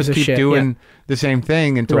like, I can just keep doing the same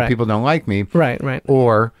thing until people don't like me. Right.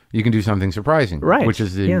 Or you can do something surprising, which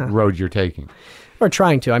is the road you're taking. Or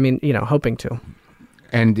trying to. I mean, hoping to.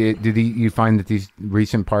 And did you find that these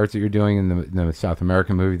recent parts that you're doing in the South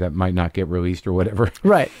American movie that might not get released or whatever?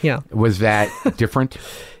 Right, yeah. Was that different?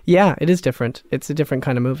 Yeah, it is different. It's a different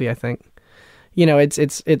kind of movie, I think.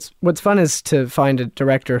 It's what's fun is to find a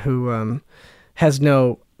director who has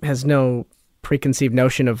no preconceived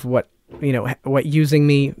notion of what using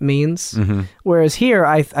me means. Mm-hmm. Whereas here,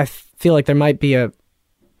 I feel like there might be if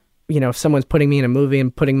someone's putting me in a movie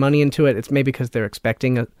and putting money into it, it's maybe because they're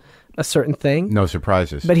expecting a certain thing. No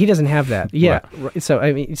surprises. But he doesn't have that. Yeah. Right. So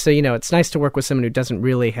it's nice to work with someone who doesn't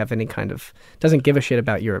really have any doesn't give a shit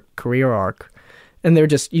about your career arc, and they're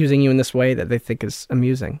just using you in this way that they think is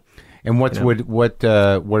amusing. And what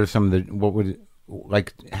are some of the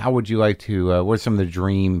how would you like to what are some of the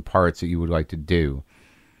dream parts that you would like to do?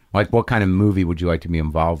 Like what kind of movie would you like to be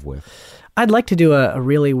involved with? I'd like to do a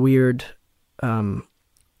really weird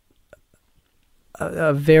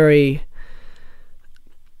a very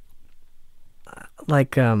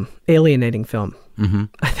alienating film. Mm-hmm.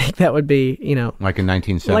 I think that would be, like a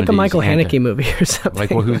 1970s, like a Michael Haneke movie or something.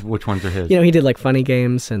 Like which ones are his? He did like Funny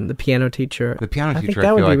Games and The Piano Teacher. The Piano Teacher, think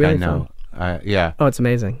that would be really I know. Yeah. Oh, it's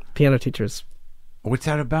amazing. Piano Teacher's. What's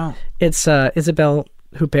that about? It's Isabelle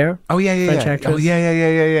Huppert. Oh yeah. French actress. Oh yeah.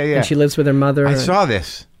 And she lives with her mother. I saw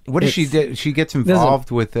this. What does she do? She gets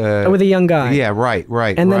involved with a young guy. Yeah, right.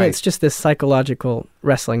 And then it's just this psychological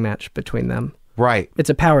wrestling match between them. Right. It's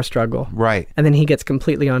a power struggle. Right. And then he gets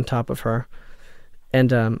completely on top of her. And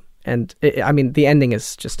the ending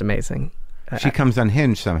is just amazing. She comes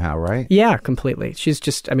unhinged somehow, right? Yeah, completely. She's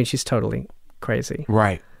totally crazy.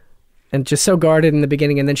 Right. And just so guarded in the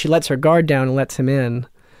beginning, and then she lets her guard down and lets him in.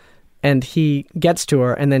 And he gets to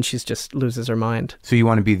her, and then she just loses her mind. So you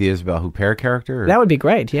want to be the Isabelle Huppert character? Or? That would be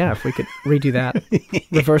great, yeah, if we could redo that.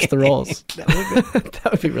 Reverse the roles. That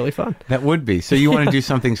would be really fun. That would be. So you want to do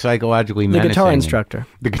something psychologically menacing. The guitar instructor.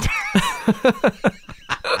 The guitar...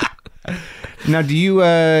 Now, do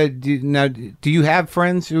you have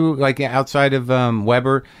friends who, like, outside of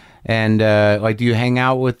Weber, and do you hang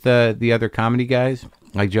out with the other comedy guys,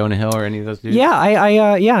 like Jonah Hill or any of those dudes? Yeah,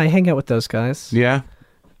 I hang out with those guys. Yeah.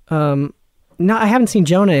 No, I haven't seen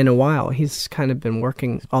Jonah in a while. He's kind of been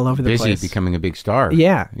working all over the place. Busy, becoming a big star.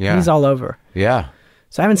 Yeah. He's all over. Yeah.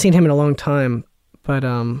 So I haven't seen him in a long time, but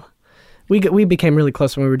we became really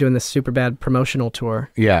close when we were doing this super bad promotional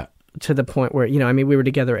tour. Yeah. To the point where, we were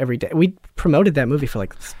together every day. We promoted that movie for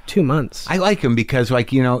like 2 months. I like him because,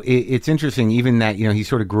 it's interesting, even that, he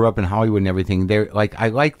sort of grew up in Hollywood and everything. I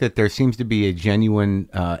like that there seems to be a genuine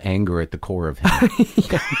anger at the core of him.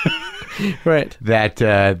 Right.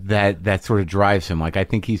 That sort of drives him. Like, I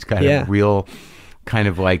think he's got a real kind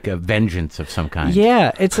of like a vengeance of some kind.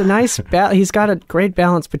 Yeah, it's a nice he's got a great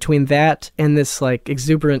balance between that and this like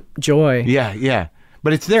exuberant joy. Yeah.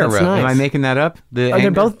 But it's there, Nice. Am I making that up? They're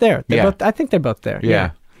both there. I think they're both there. Yeah.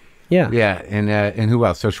 And who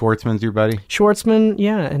else? So Schwartzman's your buddy? Schwartzman,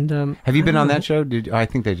 yeah. And have you been on that show? I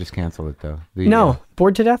think they just canceled it though. No,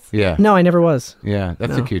 Bored to Death? Yeah. No, I never was. Yeah,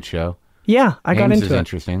 that's a cute show. Yeah, I got into it.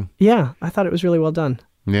 Interesting. Yeah, I thought it was really well done.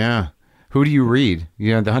 Yeah. Who do you read?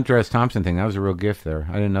 The Hunter S. Thompson thing. That was a real gift there.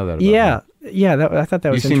 I didn't know that about him. Yeah. I thought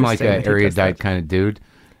that was interesting. You seem like an erudite kind of dude.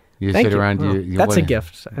 You sit around. That's a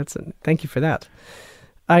gift. Thank you for that.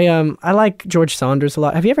 I like George Saunders a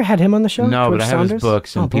lot. Have you ever had him on the show? No, George but I have Saunders? his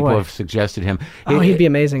books, and people have suggested him. He'd be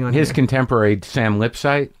amazing on his contemporary, Sam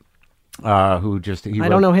Lipsyte, I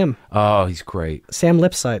don't know him. Oh, he's great. Sam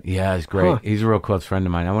Lipsyte. Yeah, he's great. Huh. He's a real close friend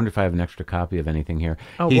of mine. I wonder if I have an extra copy of anything here.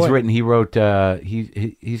 He wrote,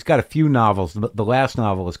 he's got a few novels. The last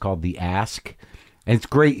novel is called The Ask. And it's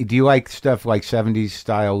great. Do you like stuff like 70s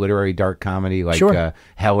style literary dark comedy, like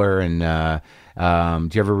Heller? And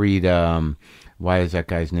do you ever read, why is that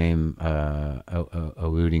guy's name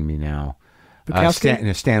eluding me now?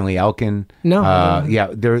 Stanley Elkin. No.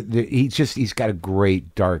 He's got a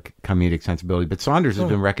great dark comedic sensibility. But Saunders has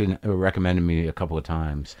been recommended me a couple of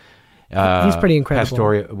times. He's pretty incredible.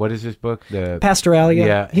 Pastoria, what is his book? Pastoralia.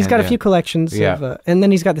 Yeah, he's got a few collections of, and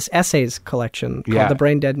then he's got this essays collection called The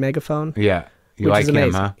Brain Dead Megaphone. Yeah, which is amazing.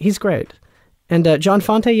 Him, huh? He's great. And John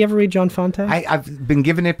Fonte, you ever read John Fonte? I've been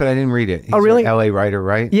given it, but I didn't read it. He's really? an L.A. writer,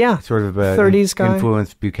 right? Yeah. Sort of 30s guy.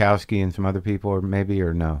 Influenced Bukowski and some other people, or maybe,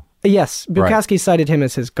 or no? Yes. Bukowski cited him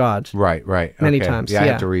as his god. Right. Many okay. times. Yeah, I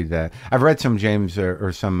have to read that. I've read some James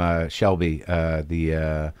or some Shelby,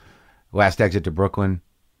 the Last Exit to Brooklyn.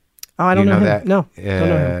 Oh, I don't know him. that? No, don't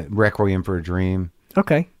know him. Requiem for a Dream.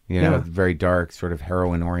 Okay. Very dark, sort of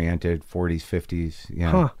heroin-oriented, 40s, 50s.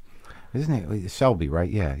 Huh. Isn't it Selby, right?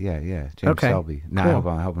 Yeah. James Selby. No,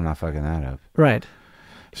 Cool. I hope I'm not fucking that up. Right.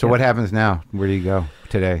 So what happens now? Where do you go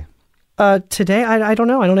today? Today, I don't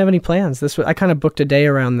know. I don't have any plans. I kind of booked a day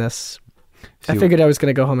around this. I figured I was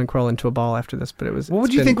going to go home and crawl into a ball after this, but it was. What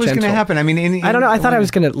would you think was going to happen? I mean, I don't know. I thought I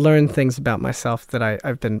was going to learn things about myself that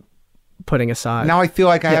I've been putting aside. Now I feel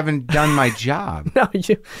like I haven't done my job.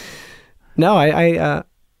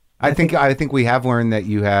 I think we have learned that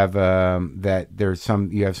you have that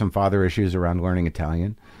you have some father issues around learning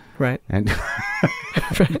Italian. Right. And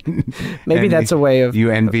maybe and that's a way of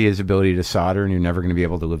you envy his ability to solder, and you're never going to be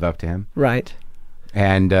able to live up to him. Right.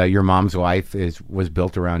 And your mom's life was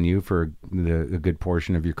built around you for a good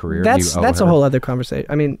portion of your career. That's a whole other conversation.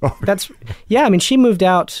 I mean, I mean, she moved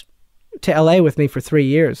out to LA with me for 3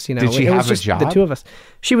 years. Did she have a job? The two of us.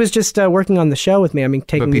 She was just working on the show with me. I mean,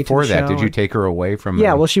 taking me to the show. But before that, did you take her away from?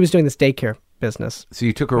 Yeah, well, she was doing this daycare business. So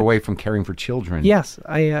you took her away from caring for children. Yes,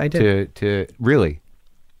 I did. To really.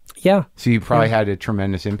 Yeah. So you probably had a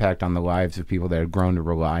tremendous impact on the lives of people that had grown to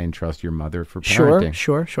rely and trust your mother for parenting.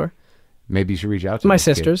 Sure. Maybe you should reach out to my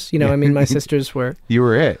sisters. Kid. I mean, my sisters were. You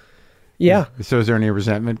were it. Yeah. So is there any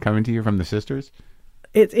resentment coming to you from the sisters?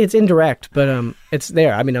 It's indirect, but it's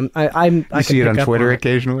there. I mean, I see it on Twitter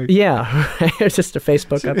occasionally. Yeah, it's just a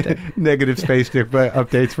Facebook update. Negative space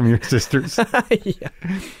updates from your sisters. Yeah.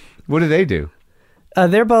 What do they do?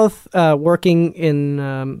 They're both working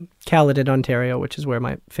in Caledon, Ontario, which is where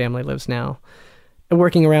my family lives now.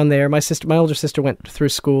 Working around there. My older sister went through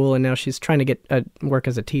school, and now she's trying to get work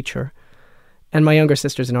as a teacher. And my younger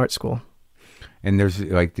sister's in art school. And there's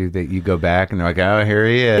you go back and they're like, oh, here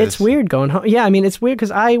he is. It's weird going home. Yeah, I mean, it's weird because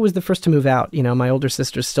I was the first to move out. My older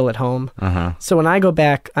sister's still at home. Uh-huh. So when I go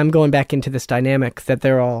back, I'm going back into this dynamic that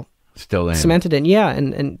they're all still in. Cemented in. Yeah,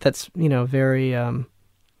 and that's, very,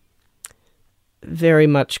 very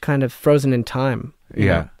much kind of frozen in time.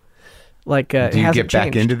 Yeah. Like, do you get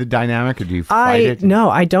back into the dynamic or do you fight it? No,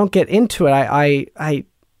 I don't get into it. I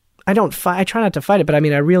don't fight. I try not to fight it, but I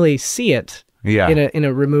mean, I really see it. Yeah. In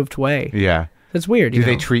a removed way. Yeah. It's weird. Do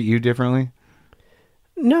they treat you differently?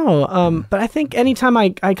 No, but I think anytime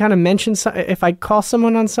I kind of mention if I call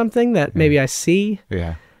someone on something that maybe I see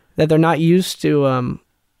that they're not used to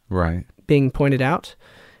right being pointed out,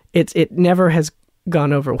 it never has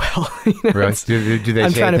gone over well. Right? Do they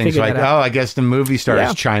say things like, "Oh, I guess the movie star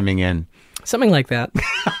is chiming in," something like that,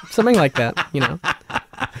 something like that.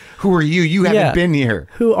 Who are you? You haven't been here.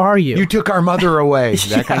 Who are you? You took our mother away.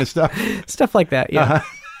 That kind of stuff. Stuff like that. Yeah. Uh-huh.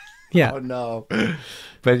 Yeah. Oh no.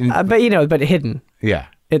 But hidden. Yeah.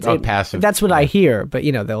 It's passive. That's what I hear. But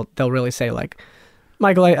they'll really say like,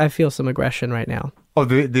 Michael, I feel some aggression right now. Oh,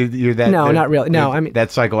 you're that? No, not really. No, I mean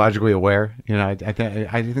that's psychologically aware. I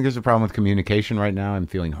think there's a problem with communication right now. I'm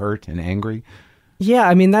feeling hurt and angry. Yeah,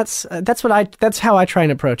 I mean that's how I try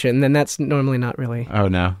and approach it, and then that's normally not really. Oh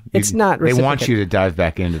no, it's not. They want you to dive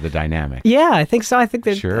back into the dynamic. Yeah, I think so. I think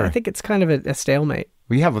sure. I think it's kind of a stalemate.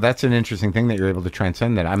 Well, that's an interesting thing that you're able to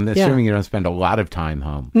transcend that. I'm assuming you don't spend a lot of time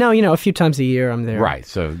home. No, a few times a year I'm there. Right,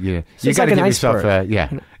 so you got to give yourself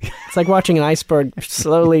it's like watching an iceberg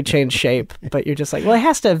slowly change shape, but you're just like, well, it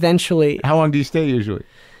has to eventually. How long do you stay usually?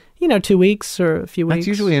 2 weeks or a few weeks. That's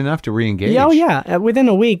usually enough to re-engage. Oh yeah, within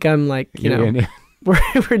a week I'm like,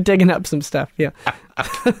 we're digging up some stuff. Yeah.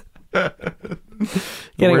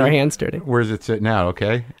 Getting our hands dirty. Where does it sit now?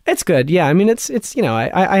 Okay. It's good. Yeah. I mean, it's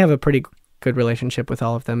I have a pretty good relationship with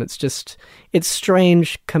all of them. It's just, it's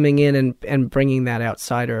strange coming in and bringing that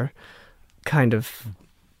outsider kind of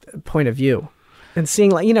point of view and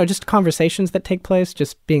seeing just conversations that take place,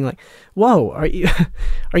 just being like, whoa, are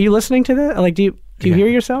you listening to that? Like, do you hear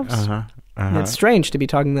yourselves? It's strange to be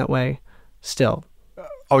talking that way still.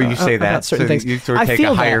 Oh, you say that? Certain things. You sort of take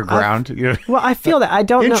a higher ground? Well, I feel that. I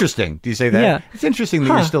don't know. Interesting. Do you say that? Yeah. It's interesting that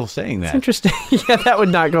you're still saying that. It's interesting. Yeah, that would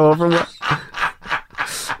not go over well.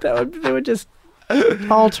 They would just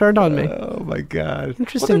all turn on me. Oh, my God.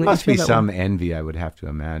 Interesting. Well, there must be some envy, I would have to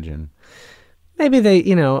imagine. Maybe they,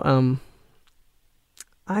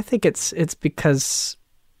 I think it's because,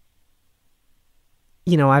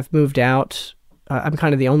 I've moved out. I'm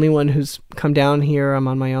kind of the only one who's come down here. I'm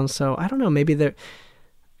on my own. So I don't know. Maybe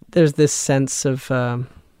there's this sense of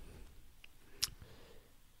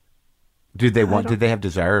Did they have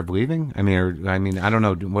desire of leaving? I mean, I don't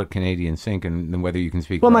know what Canadians think and whether you can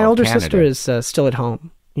speak. Well, my older Canada. sister is still at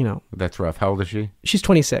home. That's rough. How old is she? She's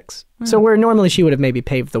 26. So where normally she would have maybe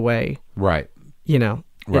paved the way. Right.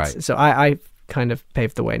 Right. So I kind of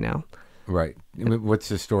paved the way now. Right. What's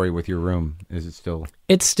the story with your room? Is it still?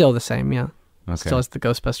 It's still the same. Yeah. Okay. Still has the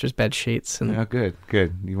Ghostbusters bed sheets. And oh, good.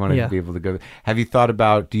 You want to be able to go. Have you thought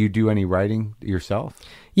about? Do you do any writing yourself?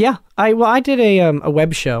 Yeah. I did a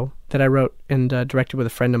web show that I wrote and directed with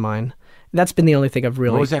a friend of mine. That's been the only thing I've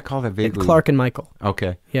really. What was that called? Clark and Michael.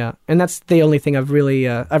 Okay. Yeah, and that's the only thing I've really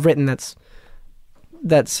I've written that's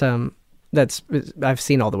I've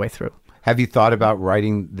seen all the way through. Have you thought about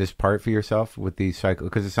writing this part for yourself with the cycle?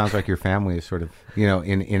 Because it sounds like your family is sort of,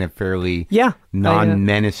 in a fairly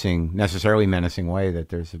non-menacing, necessarily menacing way, that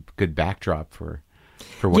there's a good backdrop for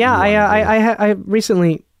what you want to do. I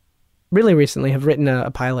really recently have written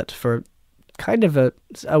a pilot for kind of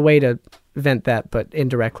a way to vent that, but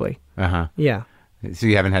indirectly. Uh-huh. Yeah. So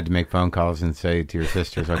you haven't had to make phone calls and say to your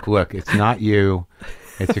sisters, like, look, it's not you,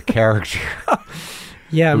 it's a character.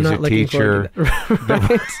 Yeah, I'm who's not a looking teacher forward to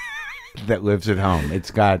that. that lives at home.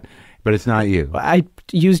 But it's not you. I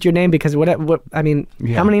used your name because how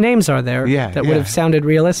many names are there that would have sounded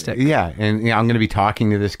realistic? Yeah, and I'm going to be talking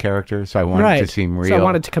to this character, so I want it to seem real. So I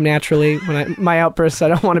want it to come naturally. When my outbursts, I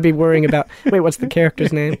don't want to be worrying about, wait, what's the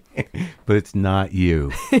character's name? But it's not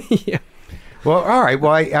you. Yeah. Well, all right.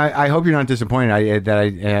 Well, I hope you're not disappointed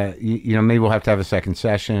maybe we'll have to have a second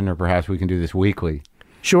session, or perhaps we can do this weekly.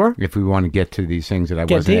 Sure. If we want to get to these things that I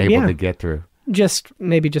wasn't able to get through. Just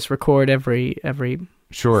record every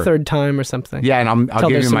third time or something. Yeah, and I'll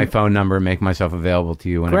give you my phone number and make myself available to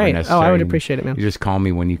you whenever necessary. Oh, I would appreciate it, man. You just call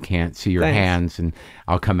me when you can't see your hands, and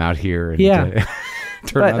I'll come out here and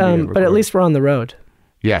turn on the but at least we're on the road.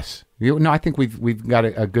 Yes. I think we've got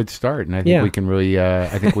a good start, and I think we can really.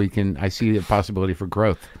 I see a possibility for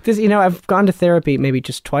growth. I've gone to therapy maybe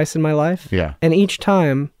just twice in my life. Yeah. And each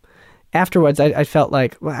time, afterwards, I felt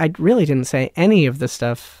like I really didn't say any of the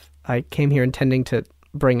stuff I came here intending to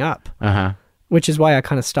bring up. Uh-huh. Which is why I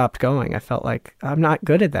kind of stopped going. I felt like I'm not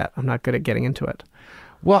good at that. I'm not good at getting into it.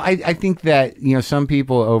 Well, I think that some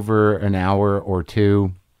people over an hour or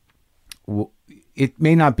two, it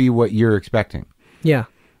may not be what you're expecting. Yeah.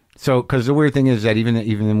 So, because the weird thing is that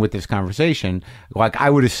even with this conversation, like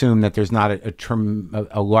I would assume that there's not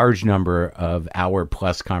a large number of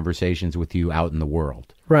hour-plus conversations with you out in the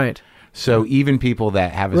world. Right. So even people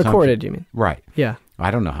that have recorded, you mean? Right. Yeah. I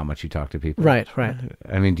don't know how much you talk to people. Right.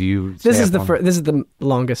 I mean, do you? This is the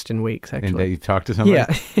longest in weeks, actually. And that you've talked to somebody.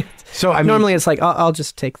 Yeah. So normally it's like I'll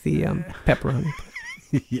just take the pepperoni.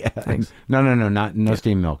 Yeah. Thanks. No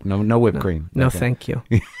steamed milk. No whipped cream. No, okay. Thank you.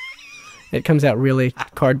 It comes out really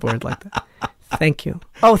cardboard like that. Thank you.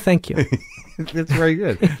 Oh, thank you. That's very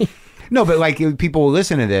good. No, but like people will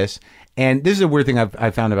listen to this, and this is a weird thing I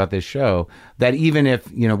found about this show, that even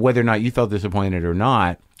if, whether or not you felt disappointed or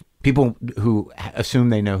not, people who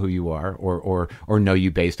assume they know who you are or know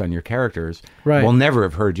you based on your characters will never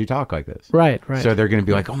have heard you talk like this. Right. So they're going to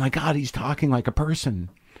be like, oh my God, he's talking like a person.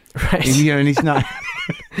 Right. And he's not.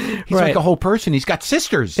 He's like a whole person. He's got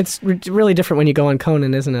sisters. It's really different when you go on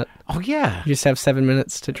Conan, isn't it? Oh, yeah. You just have 7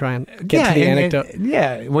 minutes to try and get to the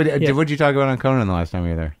anecdote. What did you talk about on Conan the last time you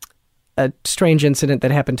were there? A strange incident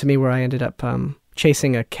that happened to me where I ended up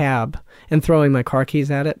chasing a cab and throwing my car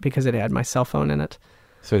keys at it because it had my cell phone in it.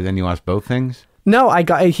 So then you lost both things? No,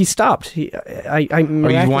 he stopped. I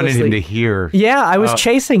you wanted him to hear. Yeah, I was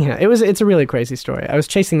chasing him. It's a really crazy story. I was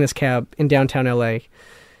chasing this cab in downtown LA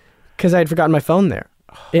because I had forgotten my phone there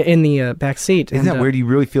in the back seat. Isn't that weird? You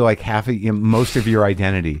really feel like most of your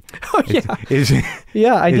identity is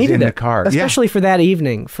I needed in it. The car. Especially for that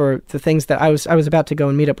evening, for the things that I was about to go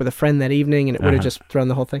and meet up with a friend that evening, and it would have just thrown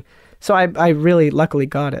the whole thing. So I really luckily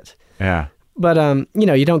got it. Yeah. But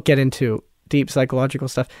you don't get into deep psychological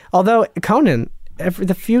stuff. Although Conan,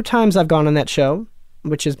 the few times I've gone on that show,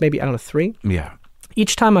 which is maybe, I don't know, 3. Yeah.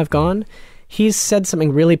 Each time I've gone, he's said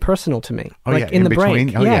something really personal to me, in the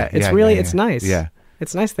between? break. Oh, It's nice. Yeah.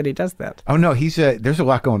 It's nice that he does that. Oh no, there's a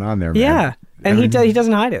lot going on there, man. Yeah. And he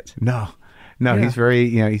doesn't hide it. No, he's very,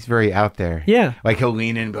 he's very out there. Yeah. Like he'll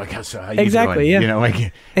lean in and be like, how you exactly, doing? Yeah.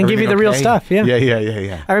 And give you the real stuff. Yeah.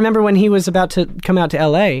 Yeah. I remember when he was about to come out to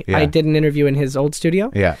LA, I did an interview in his old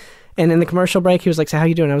studio. Yeah. And in the commercial break, he was like, so how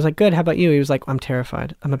you doing? I was like, good. How about you? He was like, I'm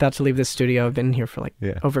terrified. I'm about to leave this studio. I've been here for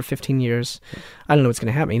over 15 years. I don't know what's going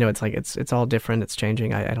to happen. It's like, it's all different. It's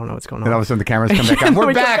changing. I don't know what's going on. And all of a sudden the cameras come back on.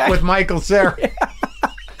 We're back with Michael Cera.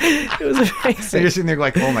 It was So amazing. you're sitting there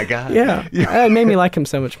like, oh my God. Yeah. It made me like him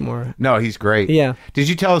so much more. No, he's great. Yeah. Did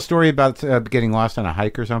you tell a story about getting lost on a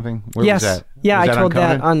hike or something? Where Yes. was that? Yeah, Was I told on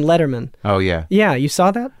that Conan? on Letterman. Oh, yeah. Yeah, you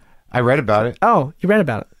saw that? I read about it. Oh, you read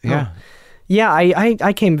about it? Yeah. Oh. Yeah,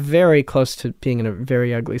 I came very close to being in a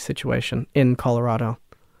very ugly situation in Colorado.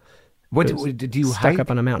 What did you Stuck hike?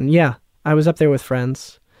 up on a mountain. Yeah, I was up there with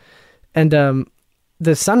friends. And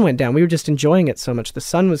the sun went down. We were just enjoying it so much. The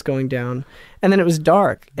sun was going down, and then it was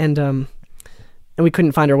dark, and we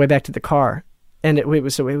couldn't find our way back to the car. And we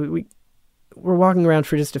were walking around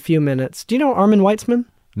for just a few minutes. Do you know Armin Weitzman?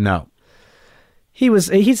 No.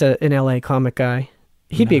 He's an LA comic guy.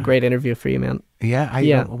 He'd be a great interview for you, man. Yeah?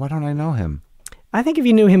 Yeah. Why don't I know him? I think if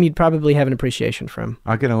you knew him, you'd probably have an appreciation for him.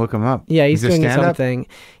 I'm going to look him up. Yeah, he's Is it doing his own stand-up? thing.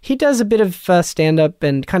 He does a bit of stand-up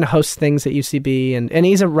and kind of hosts things at UCB, and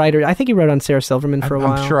he's a writer. I think he wrote on Sarah Silverman for a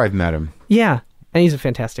while. I'm sure I've met him. Yeah, and he's a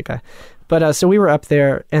fantastic guy. But so we were up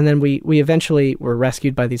there, and then we eventually were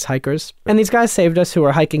rescued by these hikers. And these guys saved us who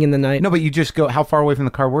were hiking in the night. No, but you just go, how far away from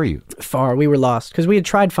the car were you? Far. We were lost, because we had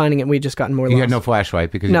tried finding it, and we had just gotten more lost. You had no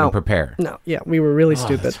flashlight because you No. didn't prepare. No, yeah, we were really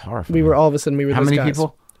stupid. that's horrifying. We were all of a sudden, we were How those many guys.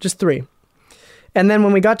 people? Just 3. And then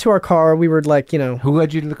when we got to our car, we were like, Who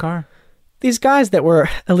led you to the car? these guys that were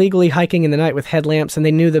illegally hiking in the night with headlamps, and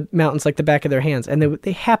they knew the mountains like the back of their hands, and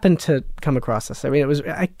they happened to come across us. I mean,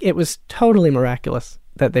 it was totally miraculous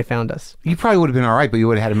that they found us. You probably would have been all right, but you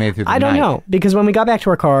would have had to make it through the I night. don't know, because when we got back to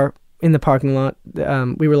our car in the parking lot,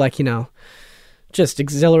 we were like, just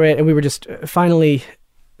exhilarated, and we were just finally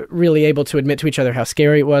really able to admit to each other how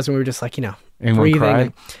scary it was, and we were just like, Anyone breathing.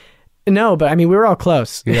 cried? No, but I mean, we were all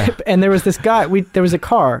close. Yeah. And there was this guy, there was a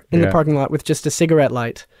car in Yeah. the parking lot with just a cigarette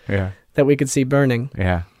light Yeah. that we could see burning.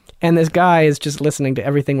 Yeah. And this guy is just listening to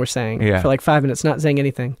everything we're saying Yeah. for like 5 minutes, not saying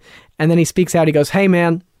anything. And then he speaks out. He goes, "Hey,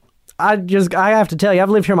 man, I have to tell you, I've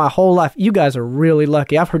lived here my whole life. You guys are really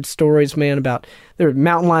lucky. I've heard stories, man, about there are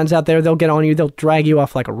mountain lions out there. They'll get on you. They'll drag you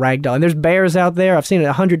off like a rag doll. And there's bears out there. I've seen it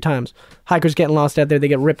 100 times. Hikers getting lost out there. They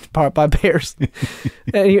get ripped apart by bears."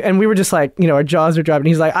 And we were just like, our jaws are dropping.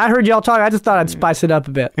 He's like, "I heard y'all talk. I just thought I'd spice it up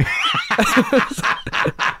a bit."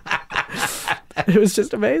 It was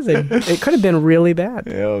just amazing. It could have been really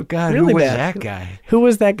bad. Oh, God. Really who was bad. that guy? Who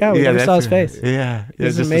was that guy? We never saw his face. Yeah.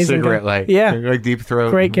 He's just an amazing a cigarette guy. light. Yeah. Like deep throat.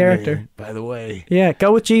 Great character. By the way. Yeah,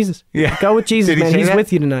 go with Jesus. Yeah. Go with Jesus, Did he man. say He's that?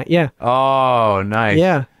 with you tonight. Yeah. Oh, nice.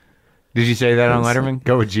 Yeah. Did you say that on Letterman?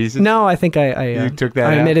 Go with Jesus? No, I think I You took that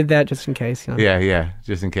I out? omitted that just in case. Yeah.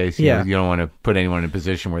 Just in case. You Yeah. know, you don't want to put anyone in a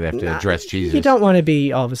position where they have to address Jesus. You don't want to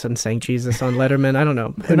be all of a sudden saying Jesus on Letterman. I don't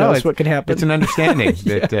know. Who knows what could happen? It's an understanding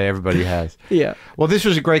that everybody has. Yeah. Well, this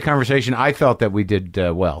was a great conversation. I felt that we did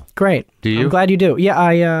well. Great. Do you? I'm glad you do.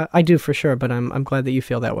 Yeah, I do for sure, but I'm glad that you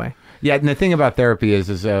feel that way. Yeah, and the thing about therapy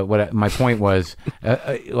is my point was,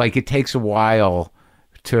 like it takes a while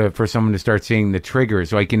for someone to start seeing the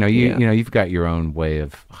triggers. Like you've got your own way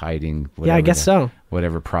of hiding. Yeah, I guess so.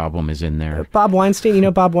 Whatever problem is in there. Bob Weinstein, you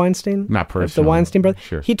know Bob Weinstein? Not personally. The Weinstein brother?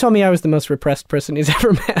 Sure. He told me I was the most repressed person he's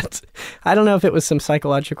ever met. I don't know if it was some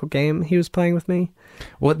psychological game he was playing with me.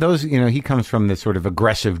 Well, he comes from this sort of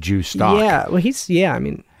aggressive Jew stock. Yeah, well, I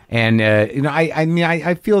mean... And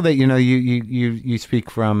I feel that you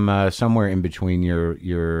speak from somewhere in between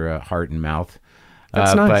your heart and mouth.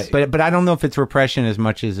 That's nice. But I don't know if it's repression as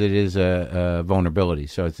much as it is vulnerability.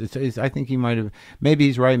 So it's I think he might have, maybe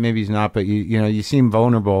he's right, maybe he's not. But you seem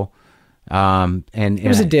vulnerable. And it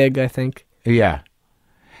was a dig, I think. Yeah,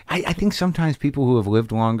 I think sometimes people who have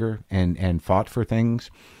lived longer and fought for things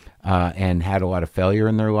and had a lot of failure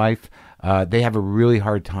in their life, they have a really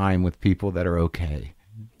hard time with people that are okay.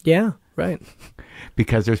 Yeah, right.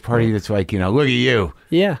 Because there's part of you that's like, look at you.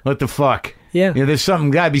 Yeah. What the fuck? Yeah. There's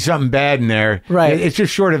gotta be something bad in there. Right. It's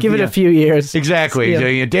just short of... Give it a few years. Exactly. Yeah. So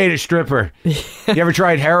you date a stripper. You ever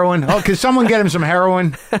tried heroin? Oh, can someone get him some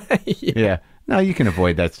heroin? Yeah. No, you can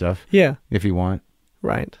avoid that stuff. Yeah. If you want.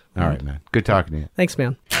 Right. All right, man. Good talking to you. Thanks,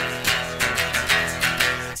 man.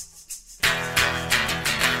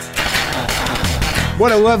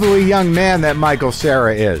 What a lovely young man that Michael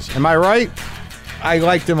Cera is. Am I right? I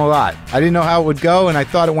liked him a lot. I didn't know how it would go, and I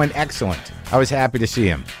thought it went excellent. I was happy to see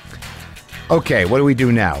him. Okay, what do we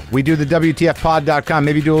do now? We do the WTFpod.com.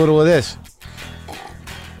 Maybe do a little of this.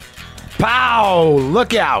 Pow!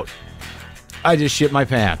 Look out! I just shit my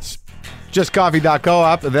pants.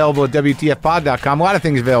 JustCoffee.coop, available at WTFpod.com. A lot of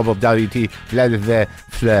things available at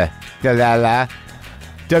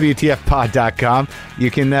WTFpod.com. You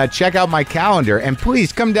can check out my calendar, and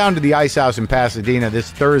please come down to the Ice House in Pasadena this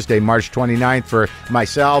Thursday, March 29th, for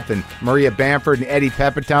myself and Maria Bamford and Eddie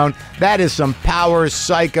Pepitone. That is some power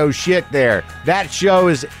psycho shit there. That show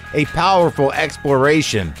is a powerful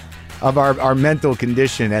exploration of our mental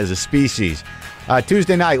condition as a species.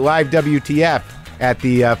 Tuesday night, live WTF at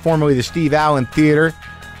the formerly the Steve Allen Theater.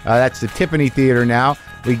 That's the Tiffany Theater now.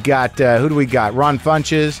 We got, who do we got? Ron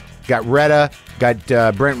Funches, got Retta,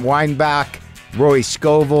 got Brent Weinbach, Roy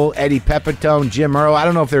Scovel, Eddie Pepitone, Jim Earl. I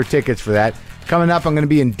don't know if there are tickets for that. Coming up, I'm going to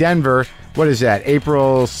be in Denver. What is that?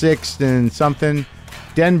 April 6th and something?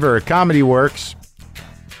 Denver, Comedy Works.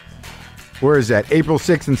 Where is that? April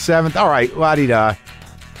 6th and 7th? All right, la-di-da.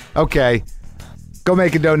 Okay. Go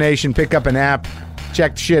make a donation, pick up an app,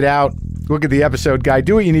 check the shit out, look at the episode guide,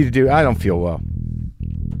 do what you need to do. I don't feel well.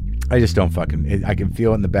 I just don't fucking... I can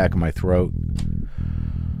feel it in the back of my throat.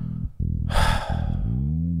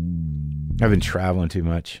 I've been traveling too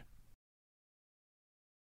much.